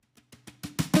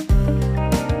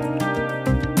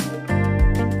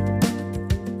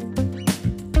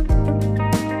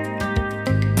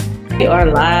We are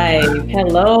live.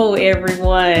 Hello,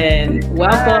 everyone.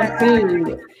 Welcome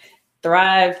to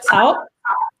Thrive Talk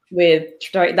with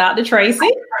Dr.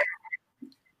 Tracy,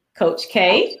 Coach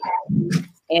K,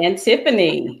 and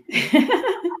Tiffany.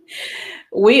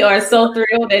 We are so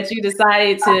thrilled that you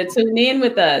decided to tune in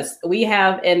with us. We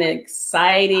have an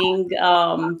exciting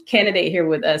candidate here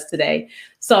with us today.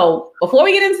 So before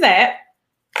we get into that,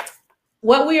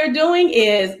 what we are doing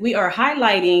is we are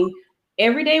highlighting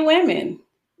everyday women,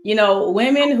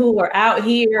 women who are out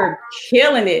here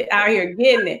killing it, out here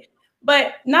getting it.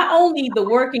 But not only the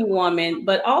working woman,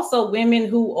 but also women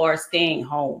who are staying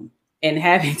home and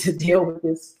having to deal with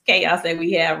this chaos that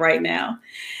we have right now.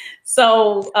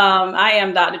 So I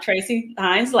am Dr. Tracy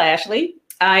Hines Lashley.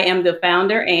 I am the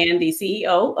founder and the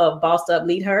CEO of Bossed Up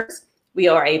Lead Hers. We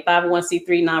are a 501c3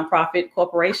 nonprofit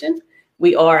corporation.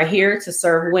 We are here to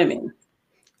serve women.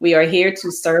 We are here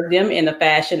to serve them in the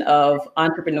fashion of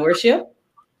entrepreneurship,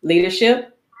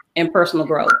 leadership, and personal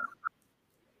growth.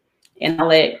 And I'll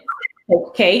let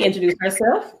Coach K introduce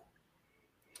herself.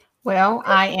 Well,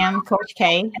 I am Coach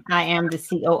K. I am the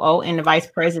COO and the Vice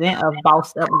President of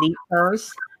Bossed Up Lead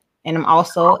Hers. And I'm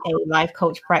also a life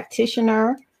coach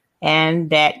practitioner,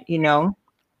 and that,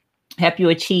 help you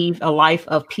achieve a life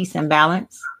of peace and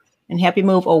balance and help you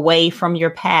move away from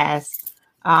your past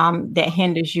that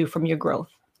hinders you from your growth.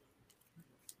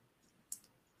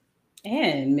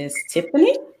 And Miss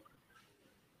Tiffany,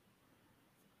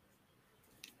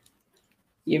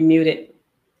 you're muted.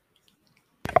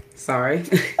 Sorry,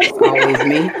 it's always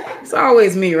me. It's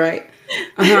always me, right?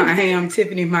 I am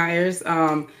Tiffany Myers,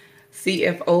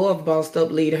 CFO of Bossed Up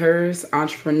Lead Hers,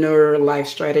 entrepreneur, life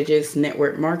strategist,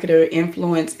 network marketer,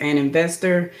 influence, and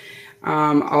investor.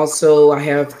 Also, I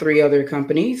have 3 other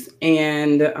companies,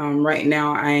 and right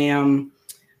now I am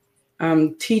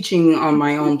teaching on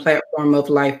my own platform of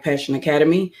Life Passion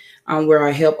Academy, where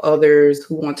I help others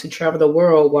who want to travel the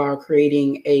world while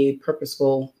creating a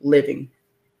purposeful living.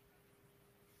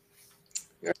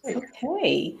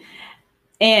 Okay.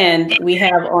 And we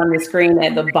have on the screen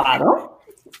at the bottom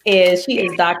she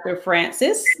is Dr.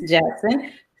 Frances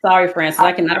Jackson. Sorry, Frances,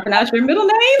 I cannot pronounce your middle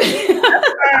name.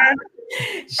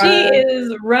 She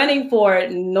is running for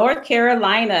North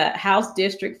Carolina House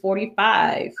District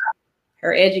 45.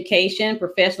 Her education,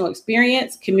 professional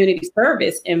experience, community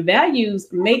service, and values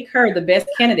make her the best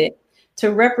candidate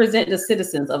to represent the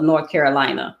citizens of North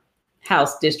Carolina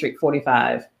House District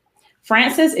 45.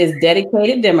 Frances is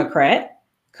dedicated Democrat,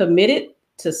 committed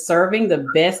to serving the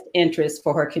best interests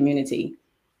for her community.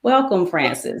 Welcome,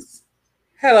 Frances.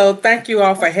 Hello, thank you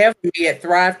all for having me at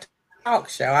Thrive Talk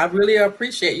Show. I really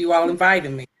appreciate you all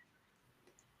inviting me.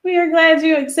 We are glad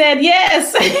you said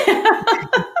yes.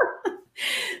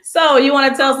 So you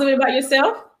want to tell us a little bit about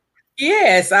yourself?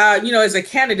 Yes, as a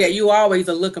candidate, you always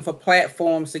are looking for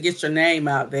platforms to get your name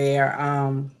out there.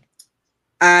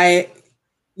 As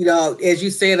you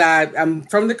said, I'm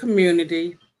from the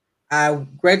community. I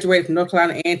graduated from North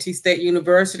Carolina A&T State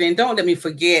University, and don't let me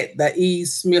forget the E.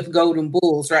 Smith Golden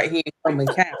Bulls right here in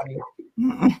Cumberland County.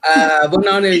 Went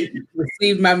on to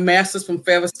receive my master's from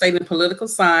Fayetteville State in political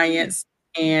science,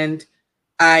 and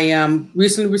I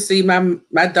recently received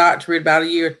my doctorate about a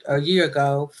year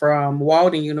ago from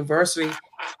Walden University,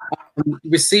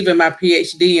 receiving my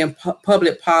PhD in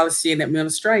public policy and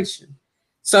administration.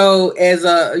 So, as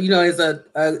an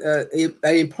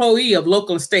employee of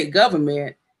local and state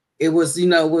government, it was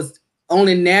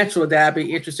only natural that I'd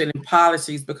be interested in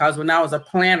policies, because when I was a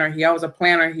planner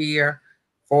here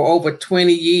for over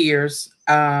 20 years.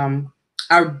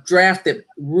 I drafted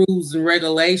rules and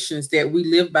regulations that we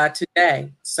live by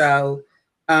today. So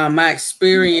my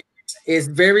experience is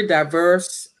very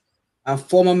diverse. A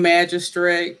former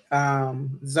magistrate,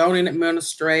 zoning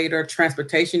administrator,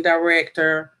 transportation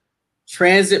director,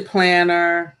 transit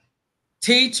planner,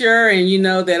 teacher, and you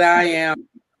know that I am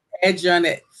adjunct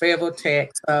at Fayetteville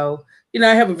Tech. So,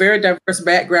 I have a very diverse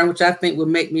background, which I think would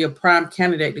make me a prime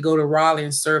candidate to go to Raleigh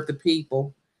and serve the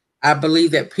people. I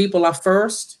believe that people are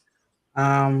first.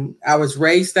 I was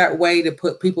raised that way, to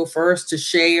put people first, to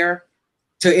share,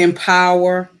 to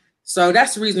empower. So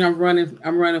that's the reason I'm running.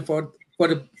 I'm running for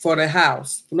the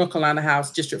House, North Carolina House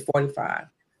District 45.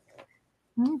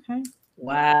 Okay.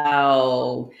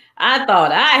 Wow. I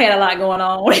thought I had a lot going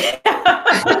on.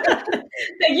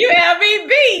 You have me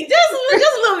beat just a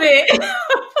little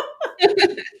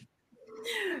bit.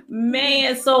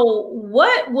 Man, so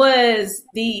what was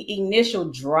the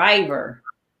initial driver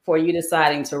for you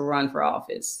deciding to run for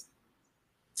office?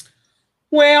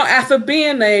 Well, after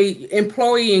being an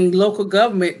employee in local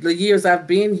government, the years I've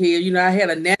been here, I had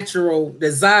a natural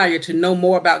desire to know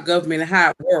more about government and how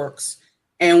it works.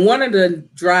 And one of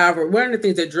the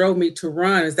things that drove me to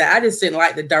run is that I just didn't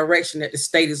like the direction that the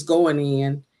state is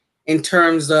going in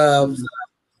terms of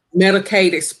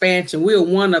Medicaid expansion. We're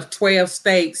one of 12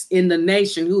 states in the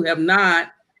nation who have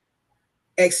not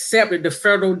accepted the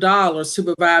federal dollars to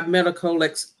provide medical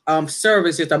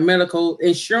services or medical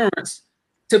insurance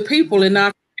to people in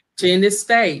this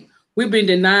state. We've been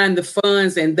denying the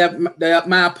funds, and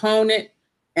my opponent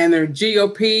and their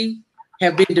GOP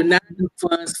have been denying the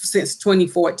funds since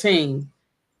 2014.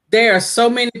 There are so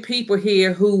many people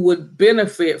here who would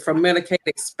benefit from Medicaid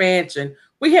expansion.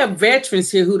 We have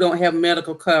veterans here who don't have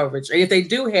medical coverage, and if they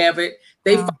do have it,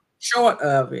 they fall short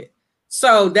of it.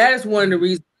 So that is one of the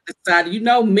reasons I decided, you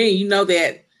know me, you know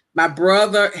that my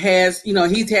brother has,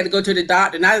 he's had to go to the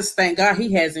doctor, and I just thank God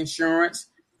he has insurance.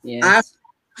 Yes. I,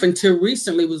 until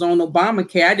recently, was on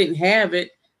Obamacare. I didn't have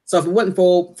it. So if it wasn't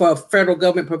for federal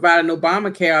government providing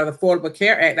Obamacare or the Affordable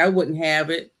Care Act, I wouldn't have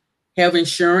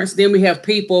insurance. Then we have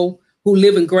people who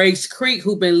live in Graves Creek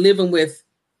who've been living with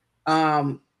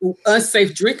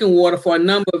unsafe drinking water for a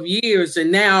number of years,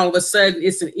 and now all of a sudden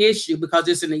it's an issue because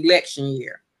it's an election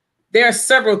year. There are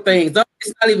several things.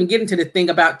 It's not even getting to the thing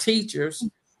about teachers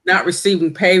not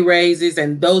receiving pay raises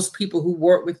and those people who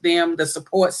work with them, the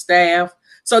support staff.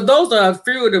 So those are a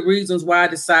few of the reasons why I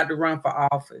decided to run for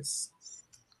office.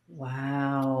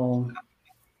 Wow.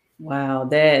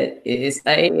 That is,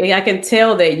 I can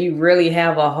tell that you really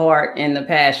have a heart and the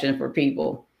passion for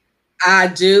people. I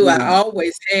do. I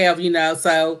always have,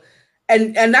 so,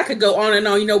 and I could go on and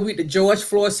on, with the George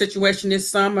Floyd situation this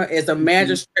summer, as a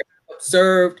magistrate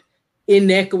observed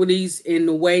inequities in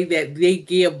the way that they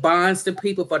give bonds to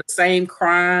people for the same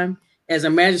crime. As a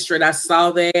magistrate, I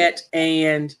saw that,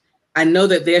 and I know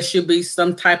that there should be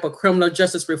some type of criminal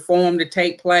justice reform to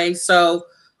take place. So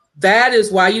that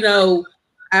is why,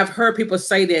 I've heard people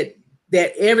say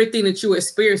that everything that you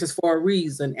experience is for a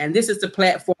reason. And this is the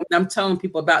platform that I'm telling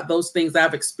people about those things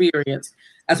I've experienced.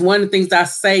 That's one of the things I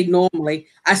say normally.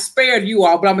 I spared you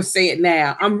all, but I'm going to say it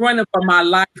now. I'm running for my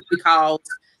life because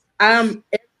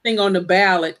everything on the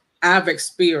ballot I've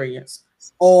experienced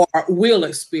or will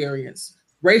experience.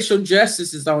 Racial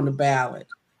justice is on the ballot.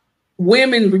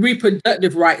 Women's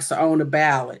reproductive rights are on the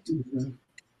ballot.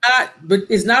 But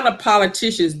it's not a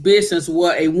politician's business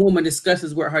what a woman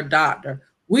discusses with her doctor.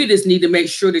 We just need to make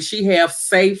sure that she has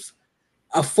safe,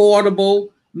 affordable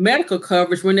medical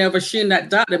coverage whenever she and that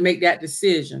doctor make that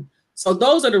decision. So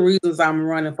those are the reasons I'm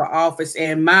running for office.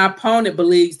 And my opponent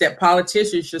believes that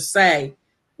politicians should say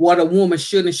what a woman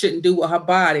should and shouldn't do with her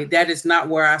body. That is not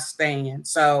where I stand.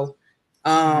 So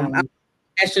I'm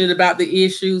passionate about the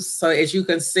issues. So as you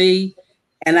can see,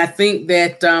 and I think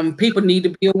that people need to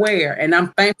be aware. And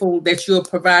I'm thankful that you're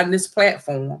providing this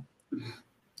platform.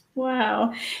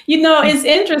 Wow. It's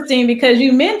interesting because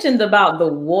you mentioned about the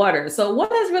water. So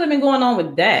what has really been going on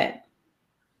with that?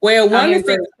 Well, one of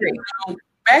the things,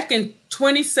 back in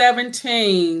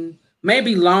 2017,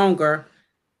 maybe longer,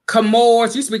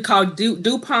 Chemours, used to be called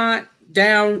DuPont,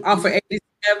 down off of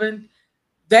 87.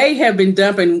 They have been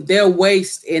dumping their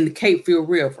waste in the Cape Fear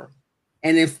River.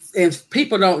 And if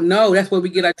people don't know, that's where we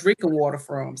get our drinking water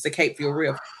from, it's the Cape Fear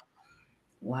River.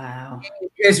 Wow.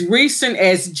 As recent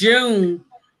as June,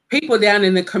 people down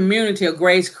in the community of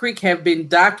Graves Creek have been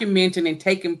documenting and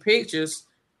taking pictures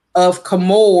of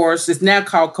Chemours. It's now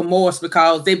called Chemours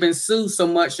because they've been sued so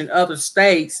much in other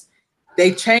states.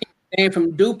 They changed the name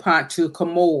from DuPont to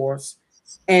Chemours,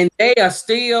 and they are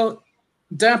still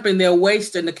dumping their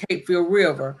waste in the Cape Fear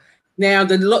River. Now,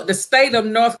 the state of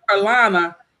North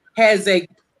Carolina has a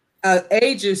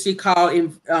agency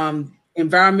called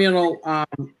Environmental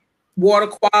Water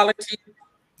Quality.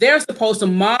 They're supposed to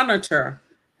monitor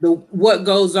what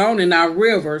goes on in our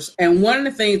rivers. And one of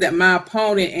the things that my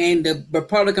opponent and the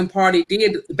Republican Party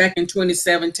did back in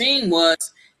 2017 was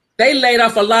they laid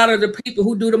off a lot of the people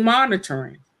who do the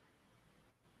monitoring.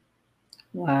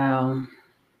 Wow.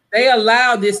 They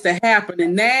allowed this to happen.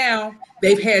 And now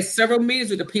they've had several meetings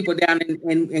with the people down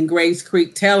in Graves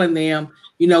Creek telling them,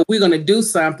 we're going to do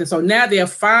something. So now they're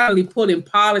finally putting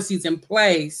policies in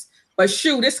place. But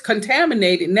shoot, it's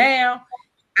contaminated now.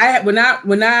 I've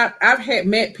had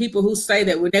met people who say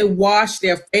that when they wash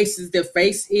their faces, their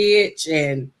face itch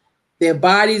and their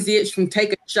bodies itch from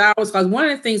taking showers. Because one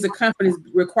of the things the company's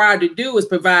required to do is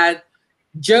provide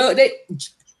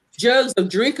jugs of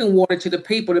drinking water to the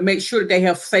people to make sure that they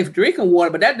have safe drinking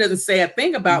water. But that doesn't say a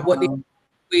thing about what they do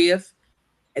with.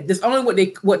 There's only what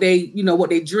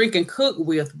they drink and cook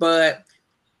with. But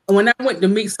when I went to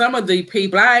meet some of the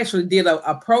people, I actually did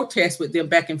a protest with them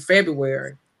back in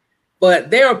February. But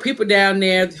there are people down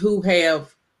there who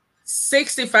have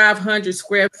 6,500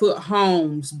 square foot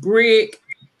homes, brick,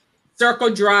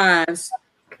 circle drives.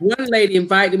 One lady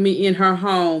invited me in her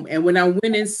home, and when I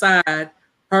went inside,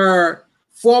 her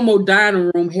formal dining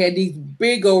room had these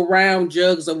big old round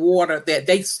jugs of water that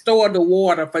they stored the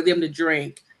water for them to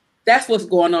drink. That's what's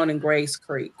going on in Grace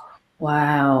Creek.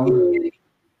 Wow. And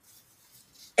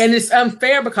it's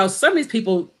unfair because some of these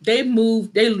people, they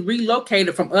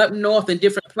relocated from up north in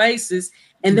different places,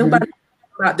 and nobody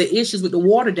knows about the issues with the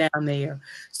water down there.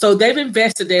 So they've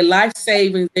invested their life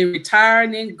savings. They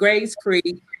retired in Grace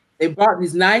Creek. They bought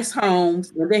these nice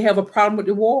homes, and they have a problem with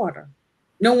the water.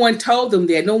 No one told them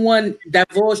that. No one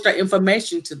divulged that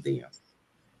information to them.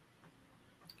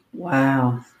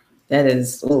 Wow.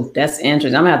 That's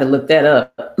interesting. I'm gonna have to look that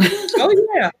up.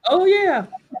 Oh yeah.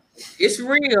 It's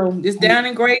real. It's down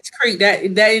in Grace Creek, that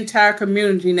entire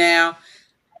community now.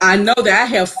 I know that I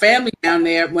have family down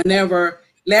there. Whenever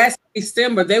last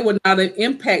December, they were not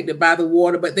impacted by the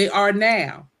water, but they are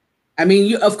now. I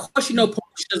mean, of course, pollution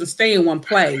doesn't stay in one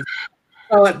place.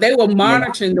 So they were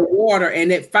monitoring the water,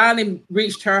 and it finally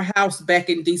reached her house back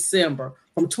in December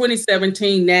from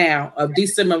 2017 now, of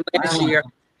December of last year.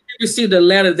 She received a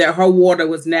letter that her water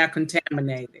was now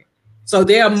contaminated. So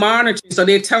they are monitoring. So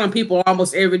they're telling people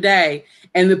almost every day.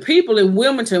 And the people in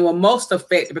Wilmington were most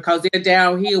affected because they're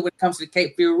down here when it comes to the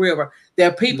Cape Fear River. There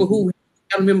are people who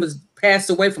members passed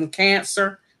away from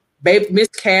cancer,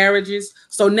 miscarriages.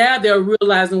 So now they're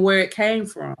realizing where it came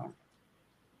from.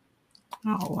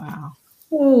 Oh, wow.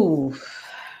 Ooh,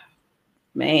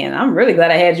 man, I'm really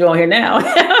glad I had you on here now.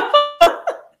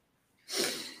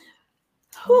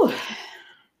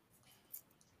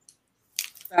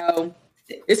 So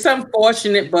it's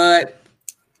unfortunate, but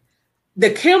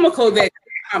the chemical that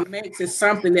makes is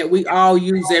something that we all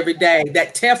use every day.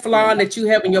 That Teflon that you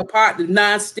have in your pot, the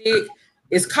non-stick,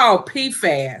 is called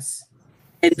PFAS.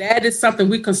 And that is something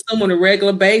we consume on a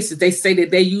regular basis. They say that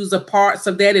they use the parts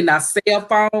of that in our cell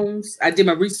phones. I did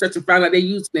my research and found out they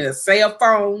use it in our cell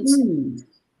phones.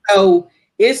 So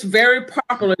it's very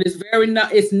popular.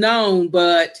 It's known,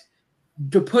 but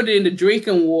to put it in the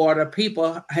drinking water,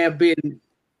 people have been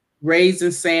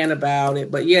raising sand about it.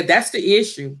 But yeah, that's the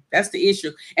issue. That's the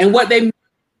issue. And what they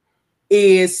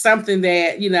is something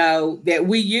that, that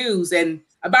we use. And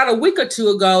about a week or two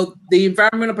ago, the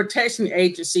Environmental Protection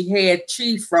Agency head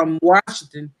chief from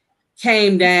Washington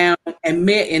came down and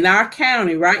met in our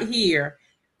county right here,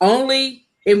 only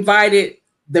invited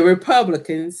the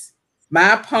Republicans,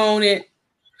 my opponent,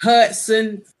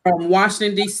 Hudson from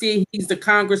Washington, D.C., he's the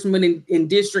congressman in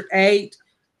District 8.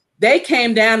 They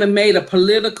came down and made a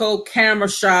political camera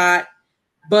shot,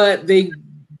 but the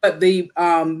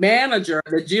manager,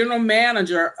 the general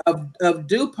manager of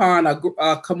DuPont,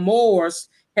 Chemours,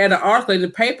 had an article in the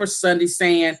paper Sunday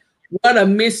saying, what a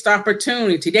missed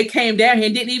opportunity. They came down here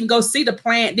and didn't even go see the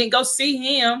plant, didn't go see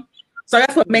him. So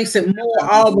that's what makes it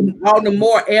all the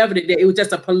more evident that it was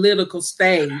just a political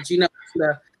stage, to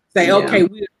say, okay,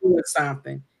 we're doing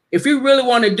something. If you really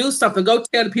want to do something, go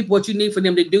tell the people what you need for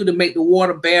them to do to make the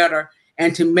water better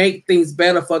and to make things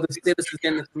better for the citizens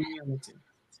in the community.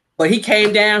 But he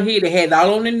came down here, they had it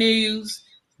all on the news,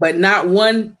 but not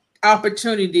one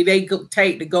opportunity they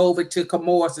take to go over to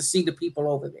Chemours to see the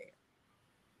people over there.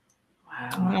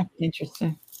 Wow, that's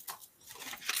interesting.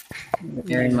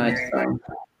 Very much so.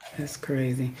 That's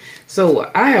crazy.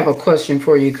 So I have a question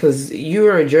for you, because you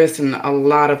are addressing a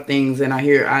lot of things, and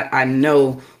I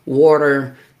know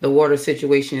the water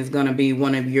situation is going to be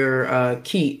one of your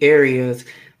key areas.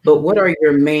 But what are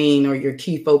your main or your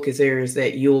key focus areas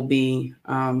that you'll be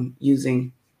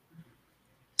using?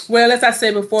 Well, as I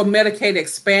said before, Medicaid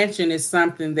expansion is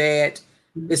something that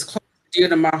is close to dear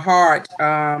to my heart.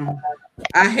 I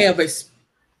have,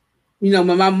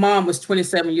 when my mom was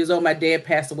 27 years old, my dad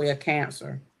passed away of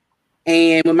cancer.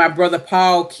 And when my brother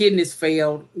Paul kidneys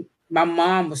failed, my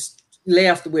mom was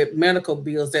left with medical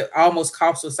bills that almost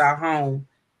cost us our home.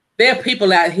 There are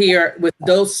people out here with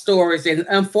those stories, and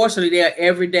unfortunately, they are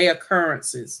everyday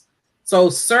occurrences. So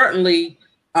certainly,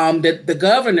 the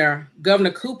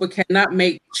Governor Cooper, cannot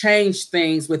change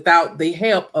things without the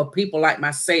help of people like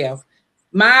myself.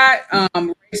 My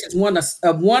race is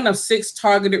one of 6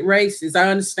 targeted races. I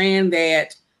understand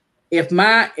that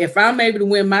if I'm able to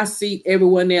win my seat,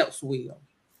 everyone else will.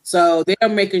 So they're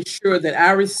making sure that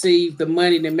I receive the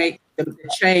money to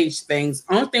change things.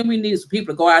 Only thing we need is for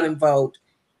people to go out and vote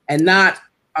and not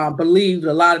believe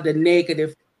a lot of the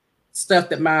negative stuff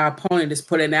that my opponent is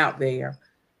putting out there.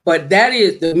 But that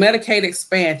is the Medicaid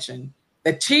expansion,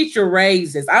 the teacher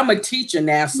raises. I'm a teacher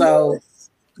now, so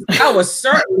I was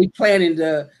certainly planning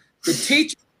the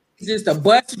teachers, the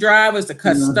bus drivers, the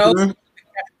custodians,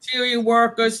 the cafeteria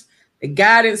workers, the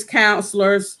guidance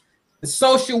counselors,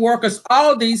 social workers,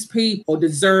 all these people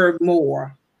deserve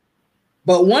more.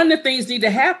 But one of the things need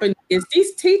to happen is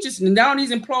these teachers and all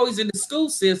these employees in the school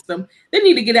system, they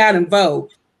need to get out and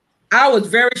vote. I was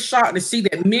very shocked to see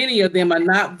that many of them are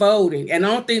not voting. And the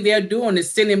only thing they're doing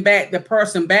is sending back the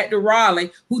person back to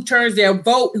Raleigh who turns their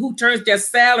vote, who turns their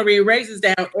salary and raises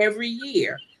down every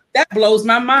year. That blows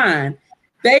my mind.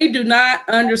 They do not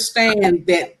understand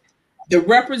that the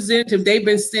representative they've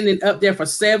been sending up there for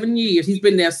 7 years, he's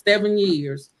been there 7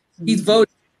 years. He's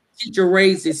voted teacher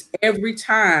raises every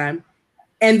time.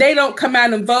 And they don't come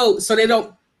out and vote. So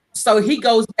he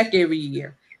goes back every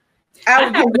year.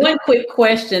 I have one quick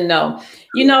question though.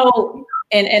 You know,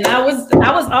 and I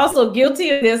was also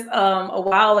guilty of this a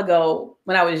while ago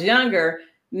when I was younger.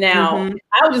 Now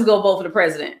I would just go vote for the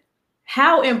president.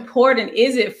 How important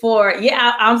is it for?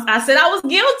 Yeah, I said I was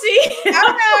guilty.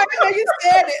 I know you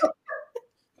said it.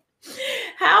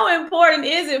 How important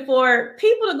is it for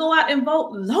people to go out and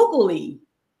vote locally?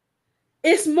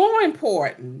 It's more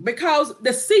important because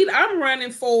the seat I'm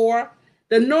running for,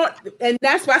 the North, and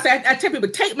that's why I tell people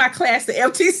take my class to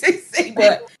LTCC,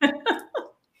 but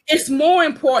it's more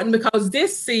important because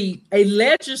this seat, a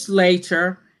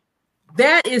legislator,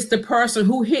 that is the person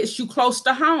who hits you close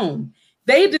to home.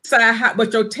 They decide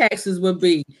what your taxes will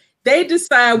be. They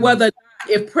decide whether,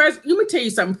 let me tell you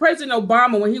something, President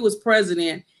Obama, when he was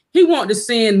president, he wanted to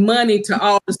send money to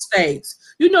all the states.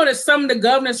 You know that some of the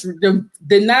governors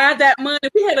denied that money.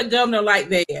 We had a governor like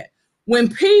that. When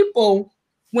people,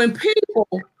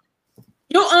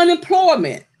 your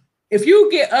unemployment, if you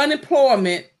get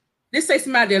unemployment, let's say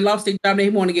somebody that lost their job, they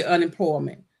want to get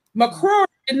unemployment. McCrory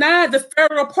denied the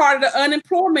federal part of the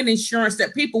unemployment insurance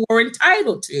that people were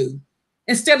entitled to.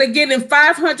 Instead of getting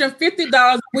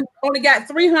 $550, we only got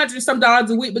 $300 some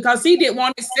a week because he didn't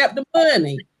want to accept the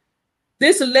money.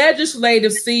 This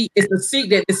legislative seat is the seat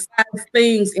that decides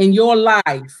things in your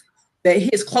life that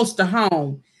hits close to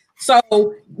home.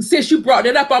 So since you brought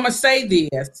it up, I'm going to say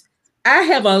this. I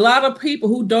have a lot of people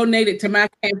who donated to my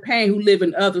campaign who live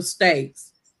in other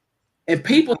states. And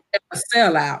people have a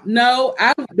sellout. No,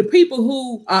 the people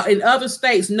who are in other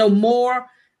states know more.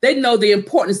 They know the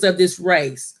importance of this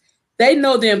race. They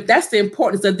know that's the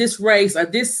importance of this race,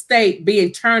 of this state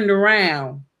being turned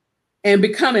around and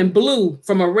becoming blue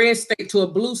from a red state to a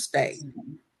blue state.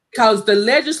 Because the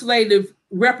legislative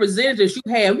representatives you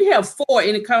have 4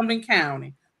 in Cumberland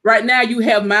County. Right now you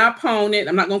have my opponent,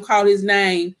 I'm not going to call his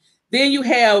name. Then you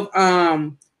have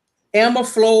Emma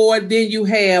Floyd, then you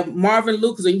have Marvin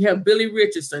Lucas, and you have Billy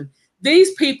Richardson.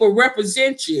 These people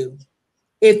represent you.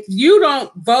 If you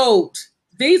don't vote,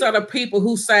 these are the people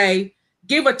who say,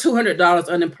 give her $200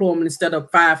 unemployment instead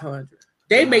of $500.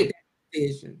 They make that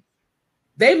decision.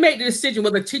 They make the decision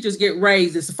whether teachers get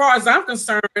raised. As far as I'm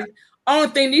concerned, only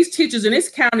thing these teachers in this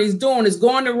county is doing is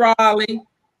going to Raleigh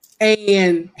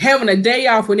and having a day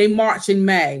off when they march in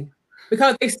May.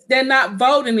 Because they're not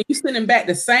voting, and you're sending back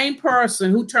the same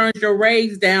person who turns your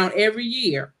raise down every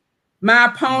year. My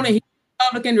opponent, he's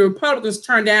Republican. The Republicans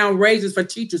turn down raises for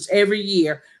teachers every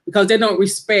year because they don't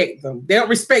respect them. They don't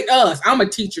respect us. I'm a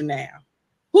teacher now.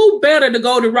 Who better to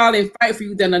go to Raleigh and fight for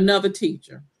you than another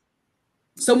teacher?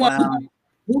 Somebody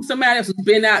else has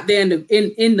been out there in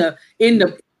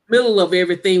the middle of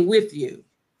everything with you.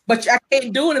 But I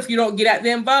can't do it if you don't get out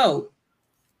there and vote.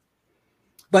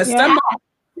 But some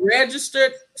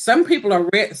registered, some people are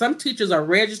some teachers are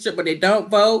registered, but they don't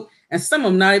vote, and some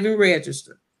of them not even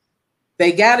registered.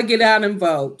 They got to get out and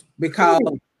vote because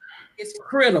it's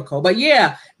critical. But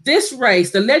yeah, this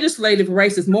race, the legislative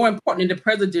race, is more important than the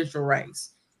presidential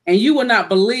race. And you will not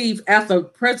believe, after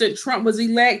President Trump was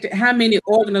elected, how many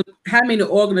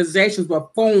organizations were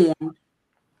formed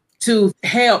to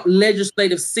help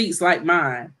legislative seats like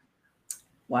mine.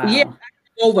 Wow. Yeah,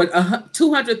 over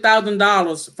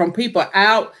 $200,000 from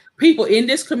people in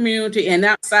this community and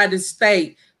outside the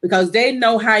state, because they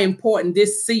know how important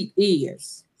this seat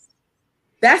is.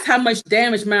 That's how much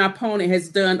damage my opponent has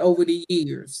done over the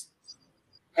years.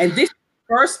 And this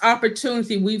first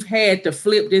opportunity we've had to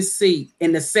flip this seat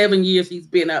in the 7 years he's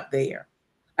been up there.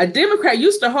 A Democrat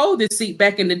used to hold this seat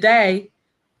back in the day,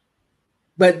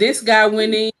 but this guy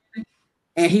went in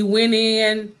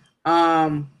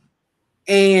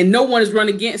and no one has run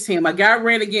against him. A guy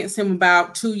ran against him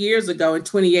about 2 years ago in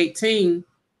 2018,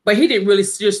 but he didn't really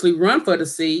seriously run for the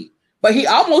seat, but he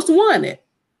almost won it.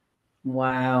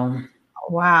 Wow.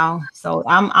 So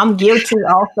I'm guilty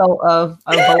also of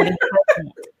voting.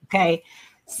 Okay.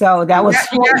 So that was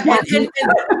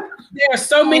there are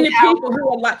so many people who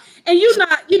are like, and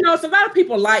it's a lot of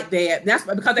people like that. That's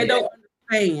because they don't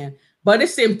understand. But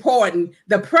it's important.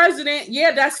 The president,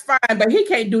 that's fine, but he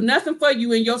can't do nothing for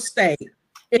you in your state.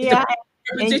 It's Yeah,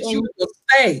 the represent you in the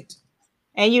state.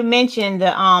 And you mentioned the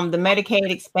Medicaid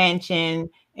expansion,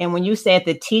 and when you said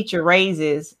the teacher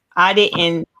raises, I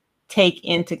didn't take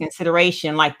into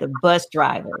consideration like the bus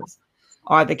drivers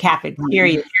or the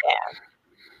cafeteria staff.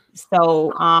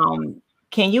 So,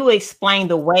 can you explain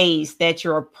the ways that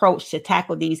your approach to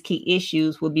tackle these key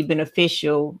issues will be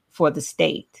beneficial for the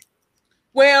state?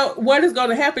 Well, what is going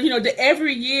to happen?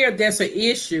 Every year there's an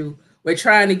issue. We're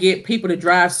trying to get people to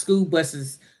drive school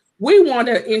buses. We want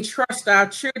to entrust our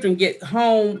children,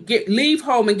 leave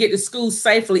home and get to school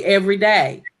safely every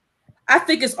day. I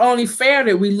think it's only fair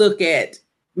that we look at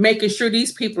making sure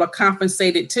these people are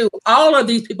compensated too. All of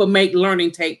these people make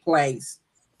learning take place.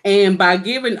 And by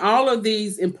giving all of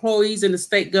these employees in the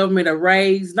state government a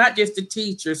raise, not just the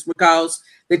teachers, because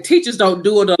the teachers don't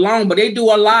do it alone, but they do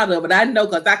a lot of it. I know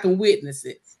because I can witness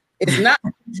it. It's not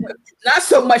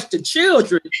so much the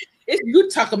children. You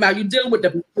talking about you dealing with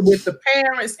the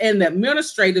parents and the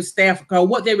administrative staff because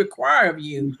what they require of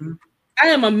you. Mm-hmm. I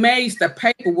am amazed at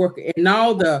paperwork and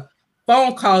all the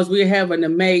phone calls we're having to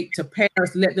make to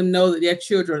parents, let them know that their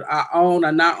children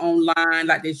are not online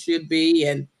like they should be.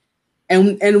 And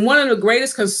one of the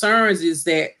greatest concerns is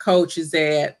that, Coach, is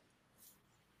that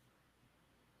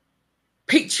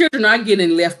children are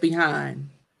getting left behind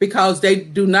because they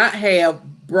do not have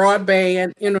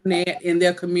broadband internet in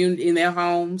their community, in their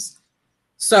homes.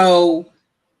 So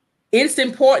it's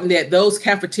important that those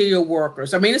cafeteria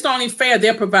workers, it's only fair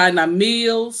they're providing our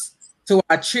meals to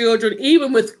our children,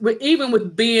 even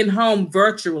with being home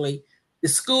virtually. The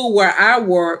school where I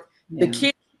work, the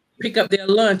kids pick up their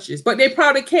lunches, but they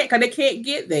probably can't because they can't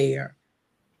get there.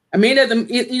 To me,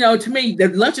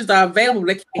 the lunches are available,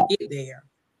 they can't get there.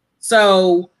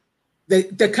 So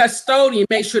the custodian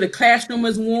makes sure the classroom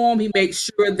is warm. He makes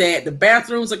sure that the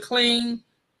bathrooms are clean.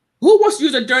 Who wants to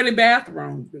use a dirty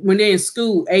bathroom when they're in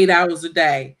school 8 hours a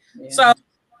day? Yeah. So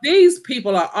these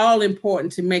people are all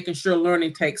important to making sure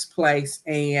learning takes place.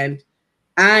 And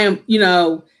I've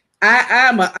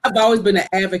always been an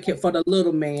advocate for the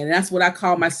little man. And that's what I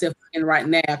call myself in right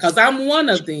now, because I'm one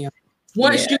of them.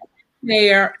 Once you're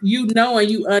there, you know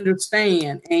and you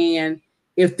understand. And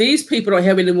if these people don't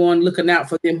have anyone looking out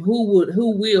for them, who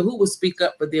would speak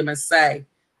up for them and say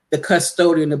the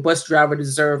custodian, the bus driver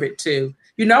deserve it too?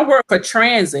 I work for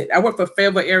transit. I work for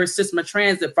Fayetteville Area System of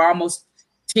Transit for almost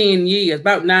 10 years,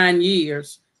 about 9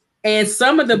 years. And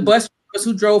some of the bus drivers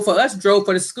who drove for us drove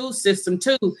for the school system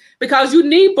too, because you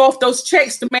need both those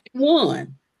checks to make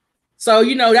one. So,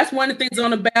 that's one of the things on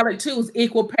the ballot too, is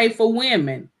equal pay for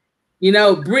women.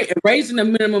 Raising the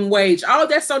minimum wage, all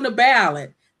that's on the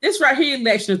ballot. This right here,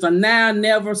 election is a now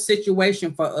never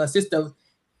situation for us. It's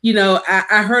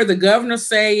I heard the governor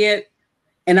say it,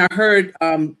 and I heard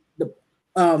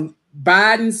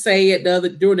Biden say it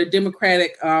during the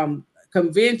Democratic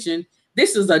convention.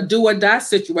 This is a do or die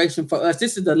situation for us.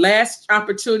 This is the last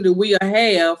opportunity we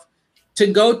have to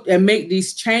go and make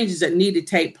these changes that need to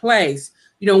take place.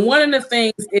 One of the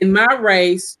things in my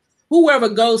race, whoever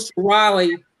goes to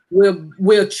Raleigh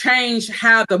will change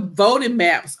how the voting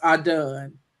maps are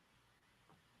done.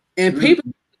 And people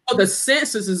know the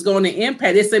census is going to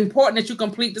impact. It's important that you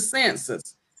complete the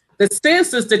census. The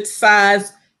census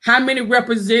decides how many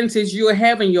representatives you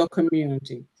have in your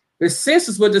community. The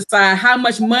census will decide how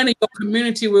much money your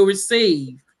community will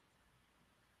receive.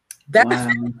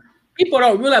 People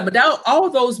don't realize, but all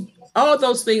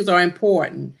those things are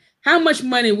important. How much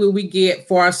money will we get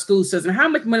for our school system? How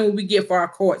much money will we get for our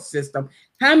court system?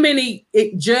 How many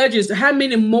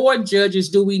more judges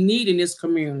do we need in this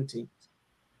community?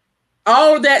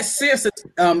 All that census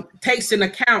takes into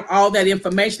account all that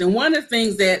information. And one of the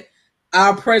things that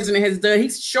our president has done,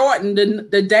 he's shortened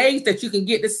the days that you can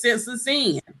get the census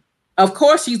in. Of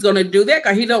course, he's going to do that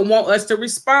because he don't want us to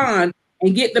respond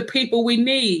and get the people we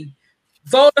need.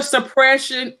 Voter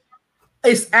suppression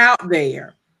is out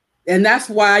there. And that's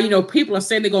why, people are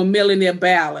saying they're going to mail in their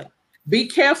ballot. Be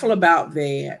careful about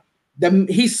that.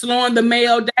 He's slowing the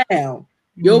mail down.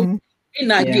 Your may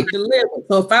not get delivered.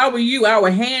 So if I were you, I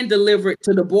would hand deliver it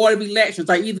to the Board of Elections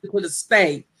or either to the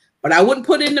state. But I wouldn't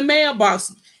put it in the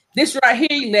mailbox. This right here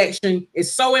election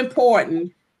is so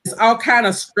important. There's all kind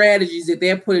of strategies that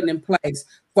they're putting in place.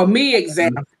 For me,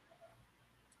 example,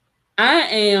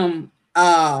 I'm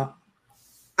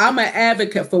an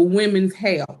advocate for women's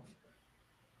health.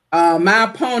 My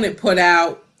opponent put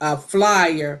out a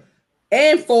flyer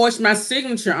and forged my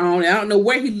signature on it. I don't know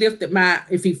where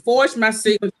if he forged my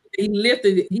signature, he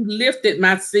lifted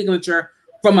my signature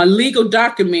from a legal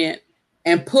document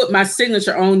and put my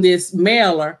signature on this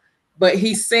mailer. But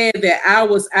he said that I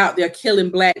was out there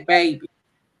killing Black babies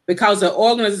because an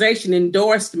organization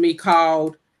endorsed me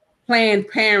called Planned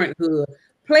Parenthood.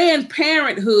 Planned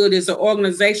Parenthood is an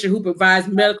organization who provides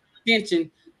medical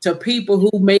attention to people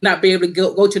who may not be able to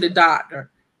go to the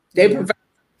doctor. They provide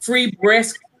free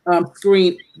breast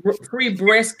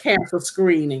cancer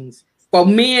screenings for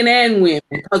men and women.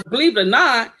 Because believe it or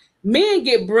not, men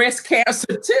get breast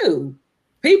cancer too.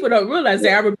 People don't realize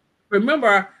that. I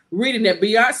remember reading that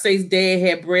Beyonce's dad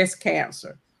had breast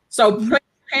cancer. So Planned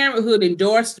Parenthood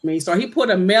endorsed me. So he put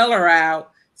a mailer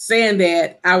out saying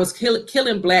that I was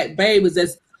killing Black babies.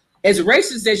 As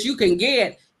racist as you can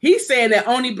get, he's saying that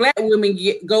only Black women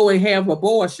go and have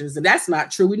abortions. And that's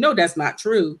not true. We know that's not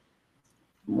true.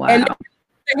 Wow. And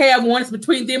they have ones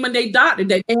between them and their doctor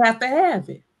that they have to have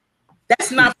it.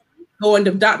 That's not going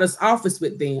to the doctor's office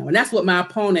with them. And that's what my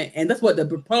opponent, and that's what the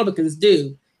Republicans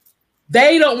do.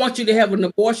 They don't want you to have an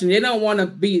abortion. They don't want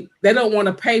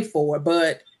to pay for it.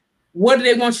 But what do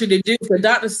they want you to do? The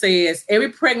doctor says every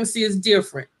pregnancy is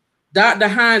different. Dr.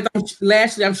 Hines,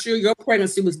 lastly, I'm sure your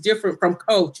pregnancy was different from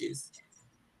Coach's.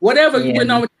 Whatever went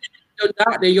on with your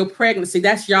doctor and your pregnancy,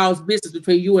 that's y'all's business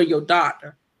between you and your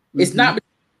doctor. It's not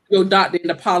between your doctor and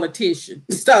the politician.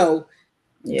 So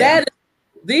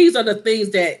these are the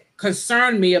things that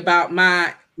concern me about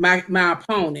my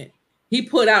opponent. He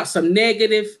put out some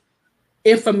negative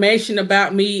information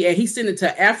about me, and he sent it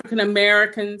to African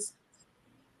Americans.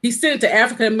 He sent it to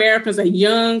African Americans and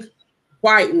young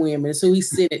white women. So he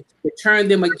sent it to turn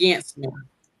them against me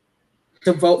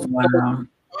to vote for him.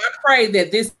 I pray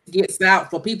that this gets out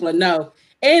for people to know,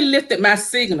 and lifted my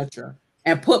signature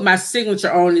and put my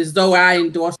signature on as though I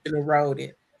endorsed it and wrote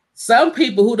it. Some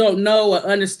people who don't know or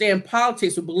understand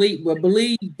politics will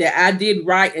believe that I did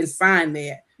write and sign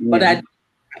that, but I.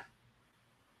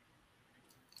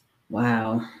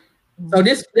 Wow. So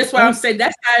this why I'm saying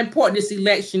that's how important this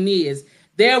election is.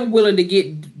 They're willing to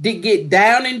get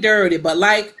down and dirty, but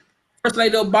like First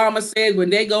Lady Obama said, when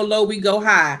they go low, we go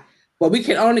high. But we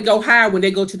can only go high when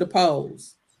they go to the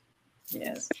polls.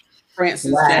 Yes.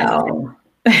 Francis. Wow.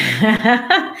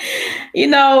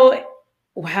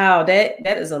 Wow,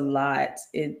 that is a lot.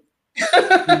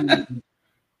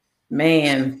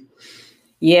 Man.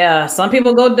 Yeah, some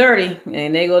people go dirty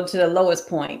and they go to the lowest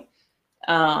point.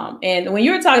 And when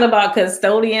you were talking about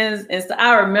custodians and stuff,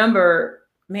 I remember,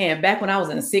 man, back when I was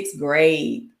in 6th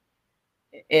grade,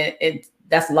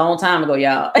 that's a long time ago,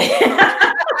 y'all.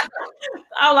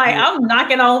 I'm like, I'm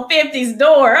knocking on 50's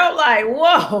door. I'm like,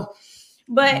 whoa.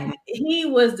 But he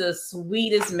was the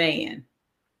sweetest man.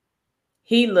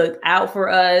 He looked out for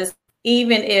us.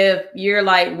 Even if you're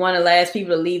like one of the last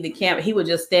people to leave the camp, he would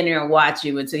just stand there and watch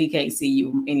you until he can't see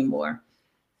you anymore.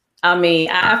 I mean,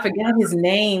 I forgot his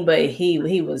name, but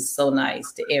he was so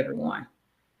nice to everyone.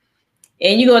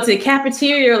 And you go to the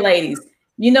cafeteria, ladies.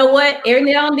 You know what?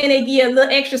 Every now and then they give you a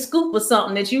little extra scoop or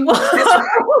something that you want.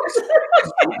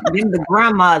 Them the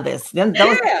grandmothers. Those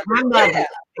grandmothers.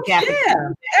 Yeah,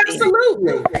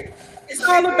 absolutely. It's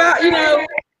all about,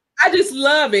 I just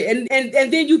love it.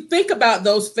 And then you think about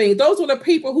those things. Those were the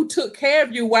people who took care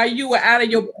of you while you were out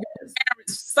of your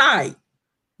parents' sight.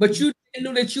 But you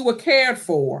knew that you were cared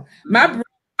for. My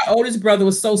oldest brother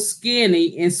was so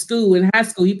skinny in school, in high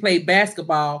school, he played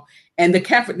basketball, and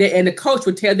the coach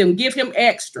would tell them, give him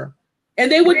extra. And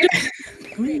they would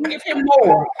give him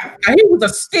more. Now, he was a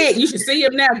stick. You should see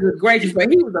him now, good gracious,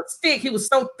 but he was a stick. He was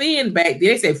so thin back then.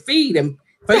 They said, feed him.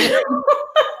 Because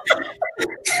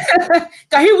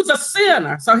he was a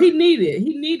sinner. So he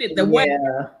needed the way.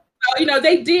 So,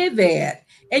 they did that.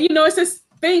 And, it's just,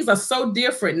 things are so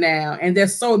different now, and they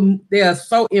are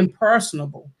so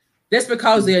impersonable. That's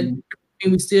because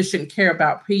we still shouldn't care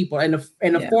about people. And the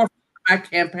forefront of my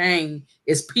campaign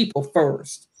is people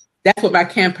first. That's what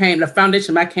the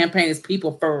foundation of my campaign is,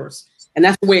 people first. And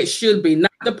that's the way it should be.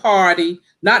 Not the party,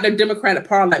 not the Democratic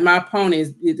Party like my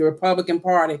opponent is the Republican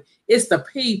Party. It's the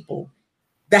people.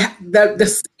 The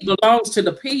seat belongs to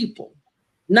the people,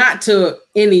 not to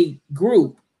any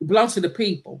group. It belongs to the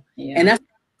people. Yeah. And that's what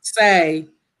I say.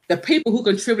 The people who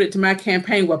contributed to my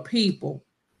campaign were people.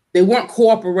 They weren't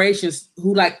corporations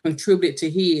who contributed to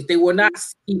his. They were not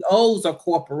CEOs of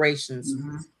corporations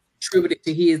contributed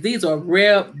to his. These are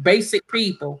real basic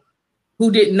people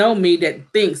who didn't know me that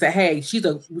thinks that, hey, she's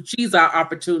our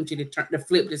opportunity to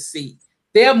flip the seat.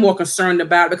 They're more concerned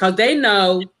about it because they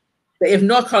know that if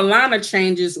North Carolina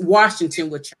changes, Washington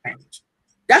will change.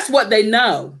 That's what they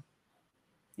know.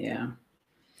 Yeah.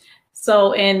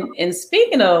 So, and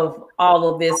speaking of all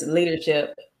of this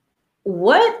leadership,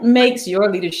 what makes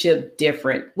your leadership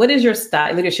different? What is your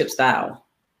leadership style?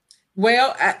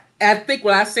 Well, I think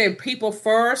when I said people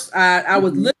first, I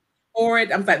was looking for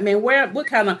it. I'm like, man, what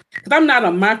kind of, because I'm not a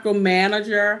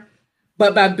micromanager,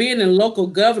 But by being in local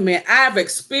government, I've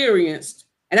experienced,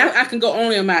 and I can go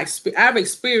only on my experience, I've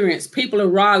experienced people in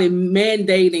Raleigh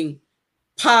mandating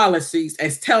policies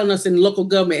as telling us in local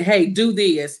government, hey, do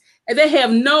this. And they have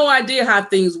no idea how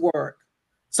things work.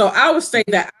 So I would say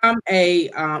that I'm a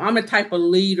type of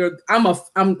leader. I'm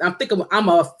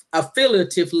a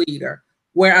affiliative leader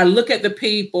where I look at the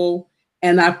people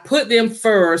and I put them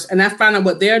first and I find out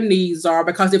what their needs are,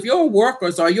 because if your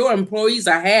workers or your employees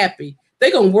are happy,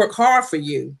 they're going to work hard for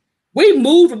you. We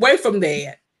moved away from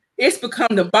that. It's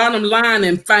become the bottom line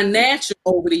and financial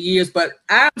over the years, but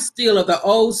I'm still of the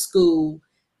old school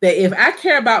that if I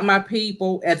care about my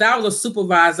people, as I was a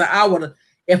supervisor, I would,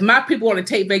 if my people want to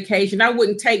take vacation, I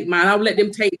wouldn't take mine. I would let them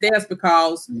take theirs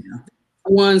because the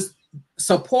ones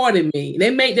supporting me,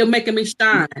 they're making me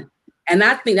shine. And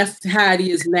I think that's how it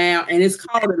is now. And it's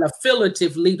called an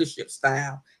affiliative leadership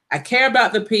style. I care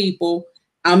about the people.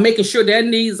 I'm making sure their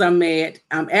needs are met.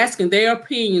 I'm asking their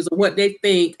opinions of what they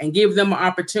think and give them an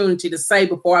opportunity to say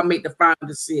before I make the final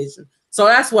decision. So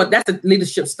that's a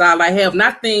leadership style I have. And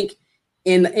I think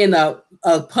in a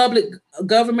public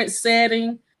government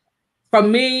setting, for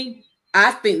me,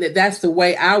 I think that that's the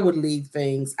way I would lead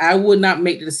things. I would not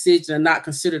make the decision and not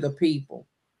consider the people,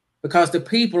 because the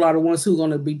people are the ones who are going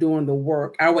to be doing the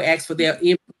work. I would ask for their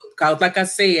input because, like I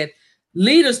said,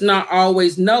 leaders not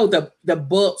always know the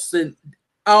books and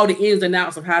all the ins and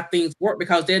outs of how things work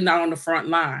because they're not on the front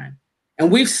line.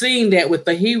 And we've seen that with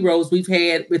the heroes we've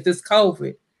had with this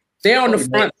COVID. They're on the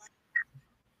front line,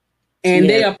 and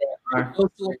they are to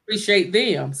appreciate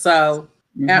them. So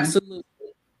absolutely.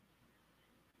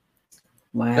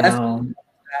 Wow.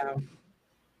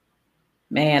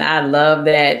 Man, I love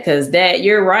that, because that,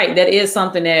 you're right. That is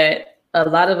something that a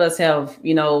lot of us have,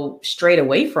 strayed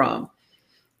away from.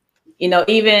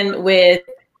 Even with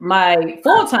my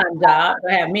full-time job,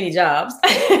 I have many jobs.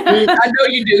 I know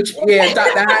you do. Yeah,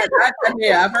 Dr. Hyde.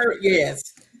 Yeah, I've heard.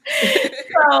 Yes.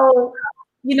 So,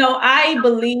 I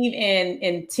believe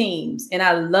in teams, and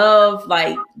I love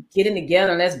like getting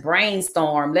together and let's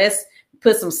brainstorm. Let's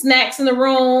put some snacks in the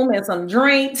room and some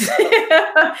drinks,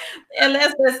 and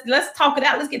let's talk it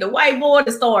out. Let's get the whiteboard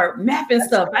and start mapping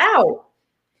stuff out.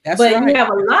 But you have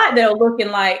a lot that are looking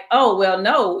like, oh, well,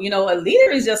 no, a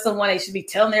leader is just someone that should be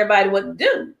telling everybody what to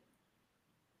do.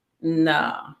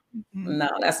 No,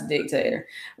 that's a dictator.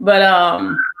 But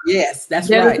yes, that's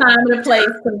there's right. a time and a place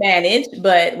to manage.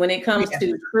 But when it comes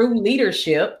to true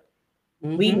leadership,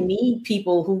 we need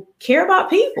people who care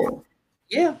about people.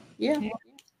 Yeah.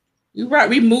 You're right.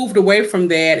 We moved away from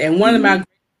that. And one of my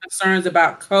concerns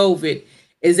about COVID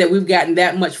is that we've gotten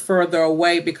that much further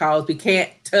away because we can't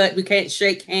touch, we can't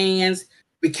shake hands,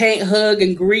 we can't hug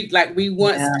and greet like we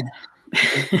once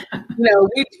did.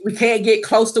 We can't get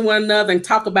close to one another and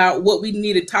talk about what we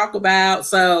need to talk about.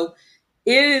 So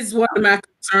it is one of my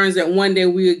concerns that one day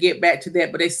we'll get back to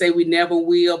that, but they say we never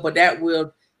will. But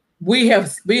we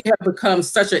have become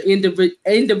such an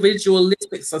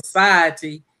individualistic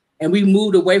society, and we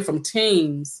moved away from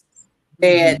teams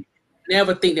that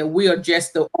never think that we are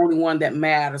just the only one that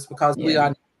matters, because we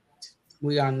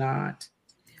are not.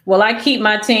 Well, I keep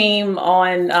my team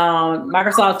on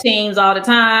Microsoft Teams all the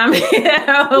time.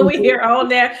 We hear all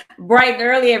that bright and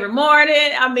early every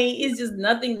morning. I mean, it's just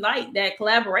nothing like that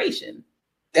collaboration.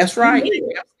 That's right.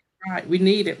 Right. We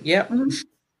need it. Yep.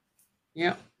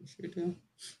 Yep. We sure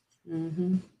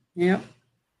do. Yep.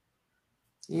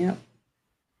 Yep.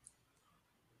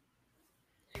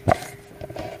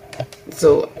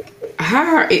 So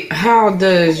how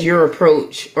does your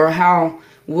approach, or how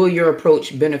will your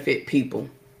approach benefit people?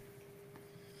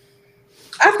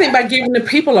 I think by giving the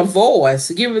people a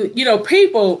voice,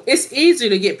 people, it's easier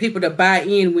to get people to buy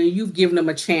in when you've given them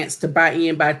a chance to buy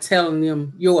in by telling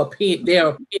them your opinion, their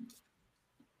opinion.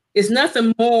 It's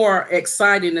nothing more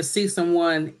exciting to see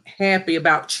someone happy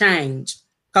about change,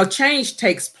 because change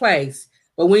takes place.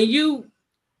 But when you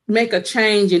make a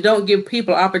change and don't give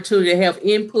people opportunity to have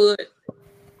input,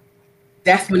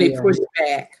 that's when they push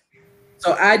back.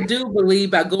 So I do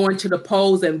believe by going to the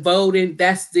polls and voting,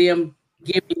 that's them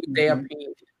giving you their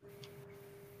opinion.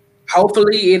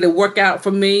 Hopefully it'll work out for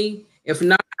me. If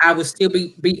not, I will still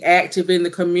be active in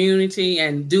the community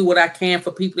and do what I can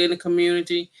for people in the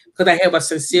community, because I have a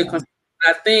sincere concern.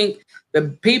 I think the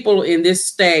people in this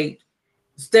state,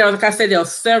 like I said, there are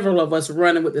several of us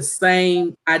running with the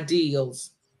same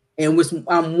ideals, and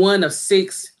I'm one of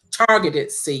 6 targeted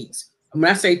seats. When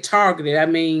I say targeted, I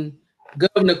mean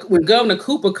when Governor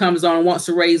Cooper comes on and wants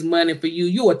to raise money for you,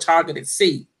 you're a targeted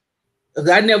seat.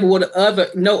 I never would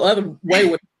have no other way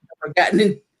would have gotten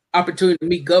an opportunity to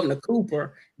meet Governor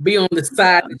Cooper, be on the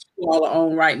side that you all are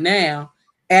on right now.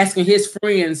 asking his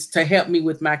friends to help me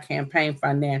with my campaign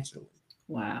financially.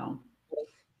 Wow.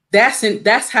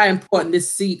 That's how important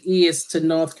this seat is to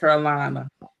North Carolina,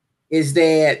 is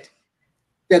that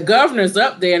the governor's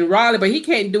up there in Raleigh, but he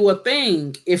can't do a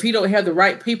thing if he don't have the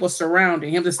right people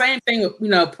surrounding him. The same thing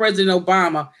with, President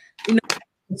Obama,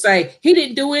 say he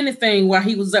didn't do anything while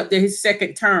he was up there his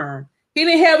second term. He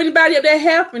didn't have anybody up there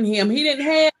helping him. He didn't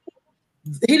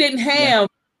have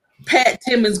Pat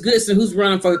Timmons Goodson, who's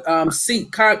running for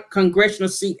congressional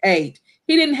seat 8.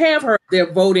 He didn't have her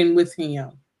there voting with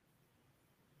him.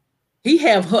 He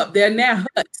have her up there now,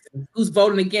 Hudson, who's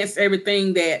voting against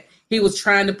everything that he was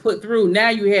trying to put through. Now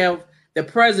you have the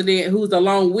president who's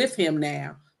along with him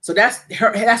now. So that's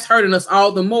hurting us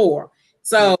all the more.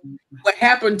 So what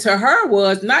happened to her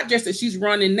was not just that she's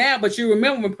running now, but you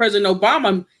remember when President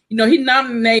Obama, he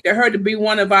nominated her to be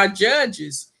one of our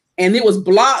judges, and it was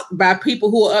blocked by people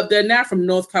who are up there now from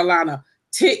North Carolina,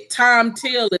 Tom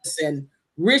Tillis and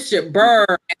Richard Burr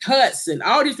and Hudson,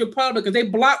 all these Republicans. They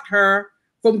blocked her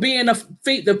from being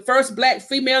the first Black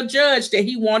female judge that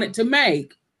he wanted to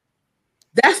make.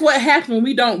 That's what happens when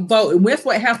we don't vote, and that's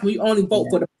what happens when we only vote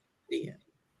for the president.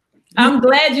 I'm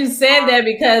glad you said that,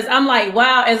 because I'm like,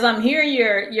 wow, as I'm hearing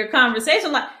your conversation,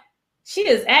 I'm like, she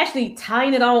is actually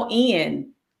tying it all in.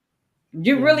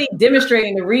 You're really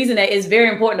demonstrating the reason that it's very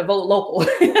important to vote local.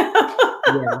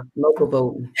 Yeah, local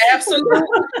voting. Absolutely.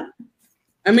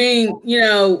 I mean,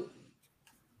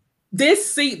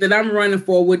 this seat that I'm running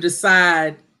for would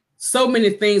decide so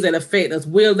many things that affect us.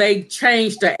 Will they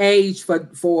change the age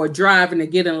for driving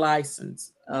and getting a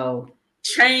license? Oh.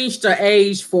 Change the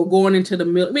age for going into the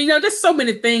middle. I mean, there's so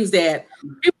many things that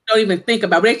people don't even think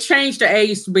about. But they change the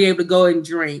age to be able to go and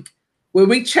drink. When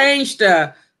we change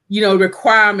the,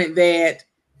 requirement that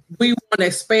we want to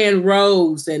expand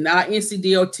roads and our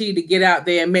NCDOT to get out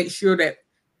there and make sure that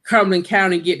Cumberland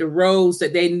County get the roads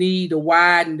that they need to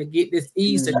widen to get this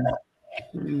easy.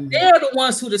 Mm-hmm. They're the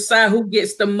ones who decide who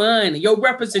gets the money. Your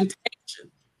representation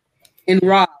in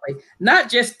Raleigh, not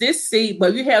just this seat,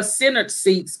 but you have Senate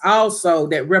seats also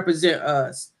that represent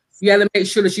us. You got to make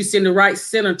sure that you send the right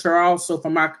senator also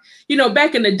from our,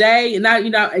 back in the day, and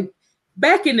now,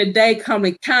 back in the day,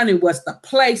 Cumberland County was the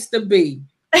place to be.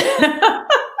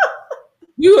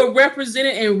 You were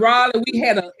represented in Raleigh. We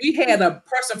had a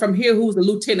person from here who was the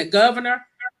lieutenant governor.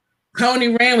 Tony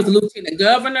Rand was the lieutenant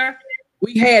governor.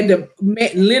 We had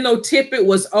Leno Tippett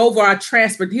was over our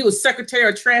transport. He was Secretary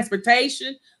of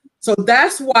Transportation. So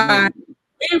that's why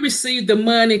we received the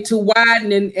money to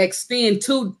widen and extend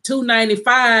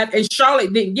 295, and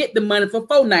Charlotte didn't get the money for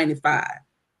 495.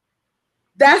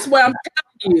 That's why I'm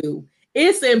telling you,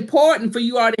 it's important for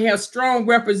you all to have strong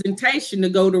representation to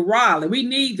go to Raleigh. We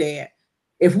need that.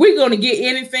 If we're going to get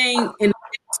anything in the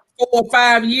next 4 or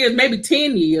 5 years, maybe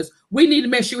 10 years, we need to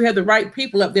make sure we have the right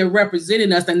people up there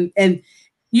representing us. And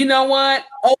you know what?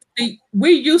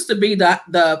 We used to be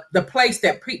the place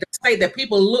the state that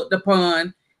people looked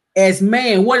upon as,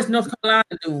 man, what is North Carolina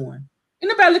doing?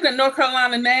 Anybody looking at North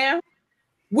Carolina now?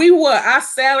 Our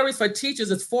salaries for teachers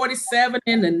is 47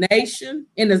 in the nation.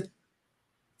 In the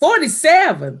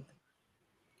 47.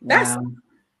 That's wow.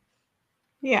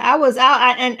 Yeah, I was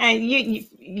out, and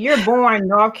you're born in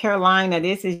North Carolina.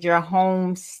 This is your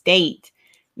home state,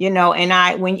 and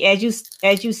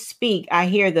as you speak, I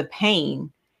hear the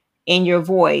pain in your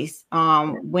voice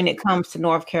when it comes to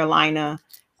North Carolina,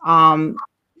 and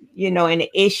the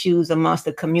issues amongst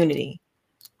the community.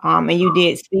 And you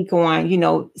did speak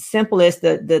on, simple as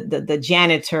the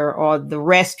janitor or the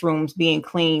restrooms being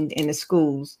cleaned in the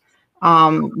schools,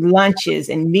 lunches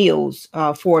and meals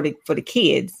for the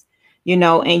kids.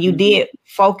 And you did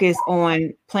focus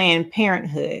on Planned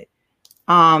Parenthood.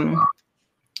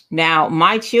 Now,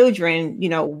 my children,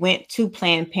 went to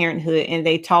Planned Parenthood, and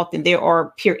they taught them. There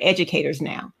are peer educators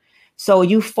now. So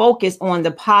you focus on the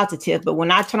positive. But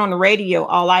when I turn on the radio,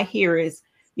 all I hear is,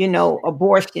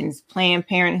 abortions, Planned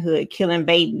Parenthood, killing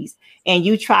babies. And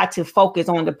you try to focus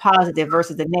on the positive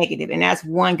versus the negative. And that's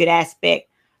one good aspect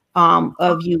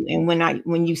of you. And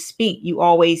when you speak, you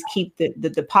always keep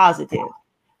the positive.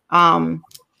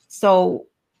 So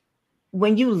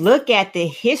when you look at the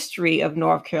history of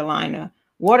North Carolina,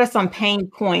 what are some pain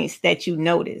points that you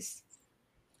notice?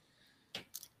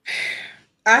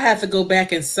 I have to go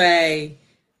back and say,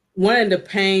 one of the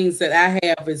pains that I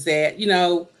have is that,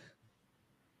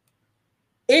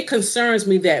 it concerns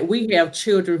me that we have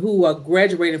children who are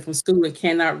graduating from school and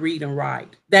cannot read and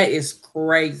write. That is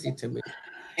crazy to me.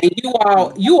 And you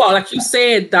all, like you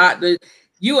said, doctor,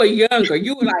 you are younger.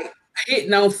 You were like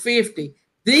hitting on 50.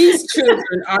 These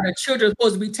children are the children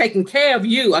supposed to be taking care of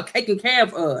you, or taking care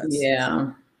of us.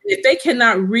 Yeah. If they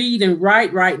cannot read and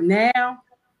write right now,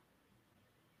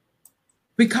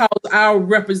 because our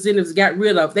representatives got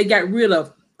rid of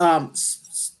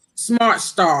Smart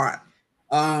Start.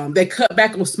 They cut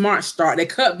back on Smart Start. They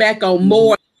cut back on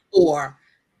more.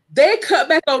 They cut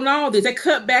back on all this. They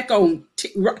cut back on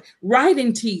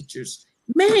writing teachers.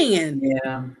 Man,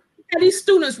 yeah. These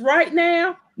students right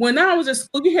now, when I was in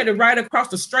school, you had to write across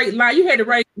the straight line. You had to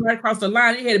write across the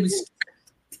line. It had to be straight.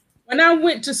 When I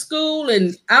went to school,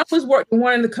 and I was working in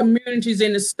one of the communities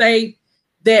in the state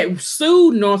that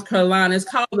sued North Carolina. It's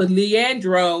called the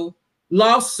Leandro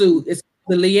lawsuit. It's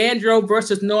the Leandro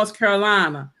versus North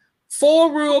Carolina.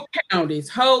 4 rural counties: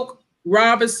 Hoke,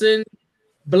 Robinson,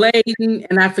 Bladen,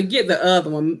 and I forget the other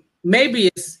one.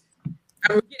 Maybe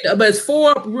but it's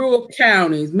 4 rural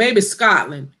counties, maybe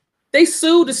Scotland. They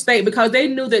sued the state because they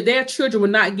knew that their children were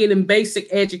not getting basic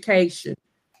education.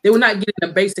 They were not getting a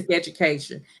basic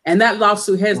education. And that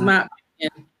lawsuit has not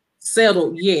been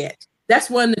settled yet. That's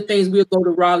one of the things we'll go to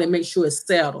Raleigh and make sure it's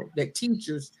settled, that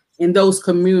teachers in those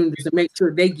communities and make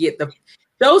sure they get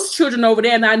those children over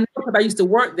there. And I know because I used to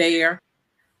work there,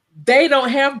 they don't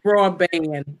have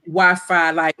broadband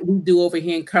Wi-Fi like we do over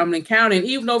here in Cumberland County. And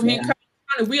even over here in Cumberland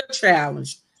County, we are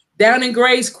challenged. Down in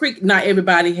Grays Creek, not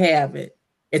everybody have it.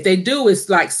 If they do, it's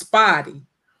like spotty.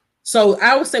 So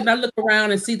I would say when I look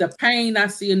around and see the pain I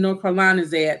see in North Carolina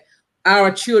is that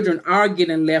our children are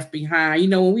getting left behind. You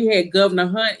know, when we had Governor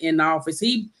Hunt in office,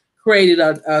 he created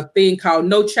a thing called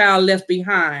No Child Left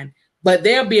Behind. But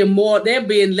they're being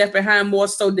left behind more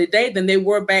so today than they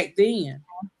were back then.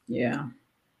 Yeah.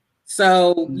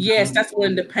 So yes, that's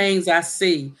one of the pains I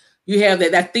see. You have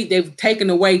that. I think they've taken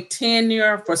away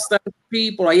tenure for some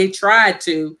people, or they tried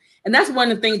to. And that's one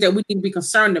of the things that we need to be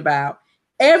concerned about.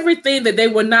 Everything that they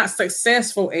were not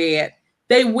successful at,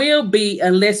 they will be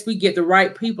unless we get the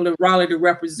right people in Raleigh to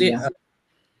represent us.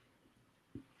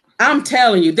 I'm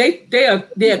telling you, they are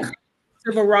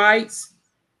civil rights.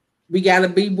 We got to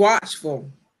be watchful.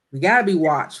 We got to be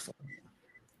watchful.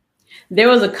 There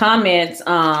was a comment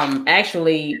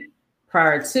actually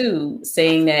prior to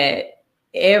saying that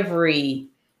every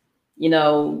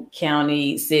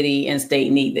county, city, and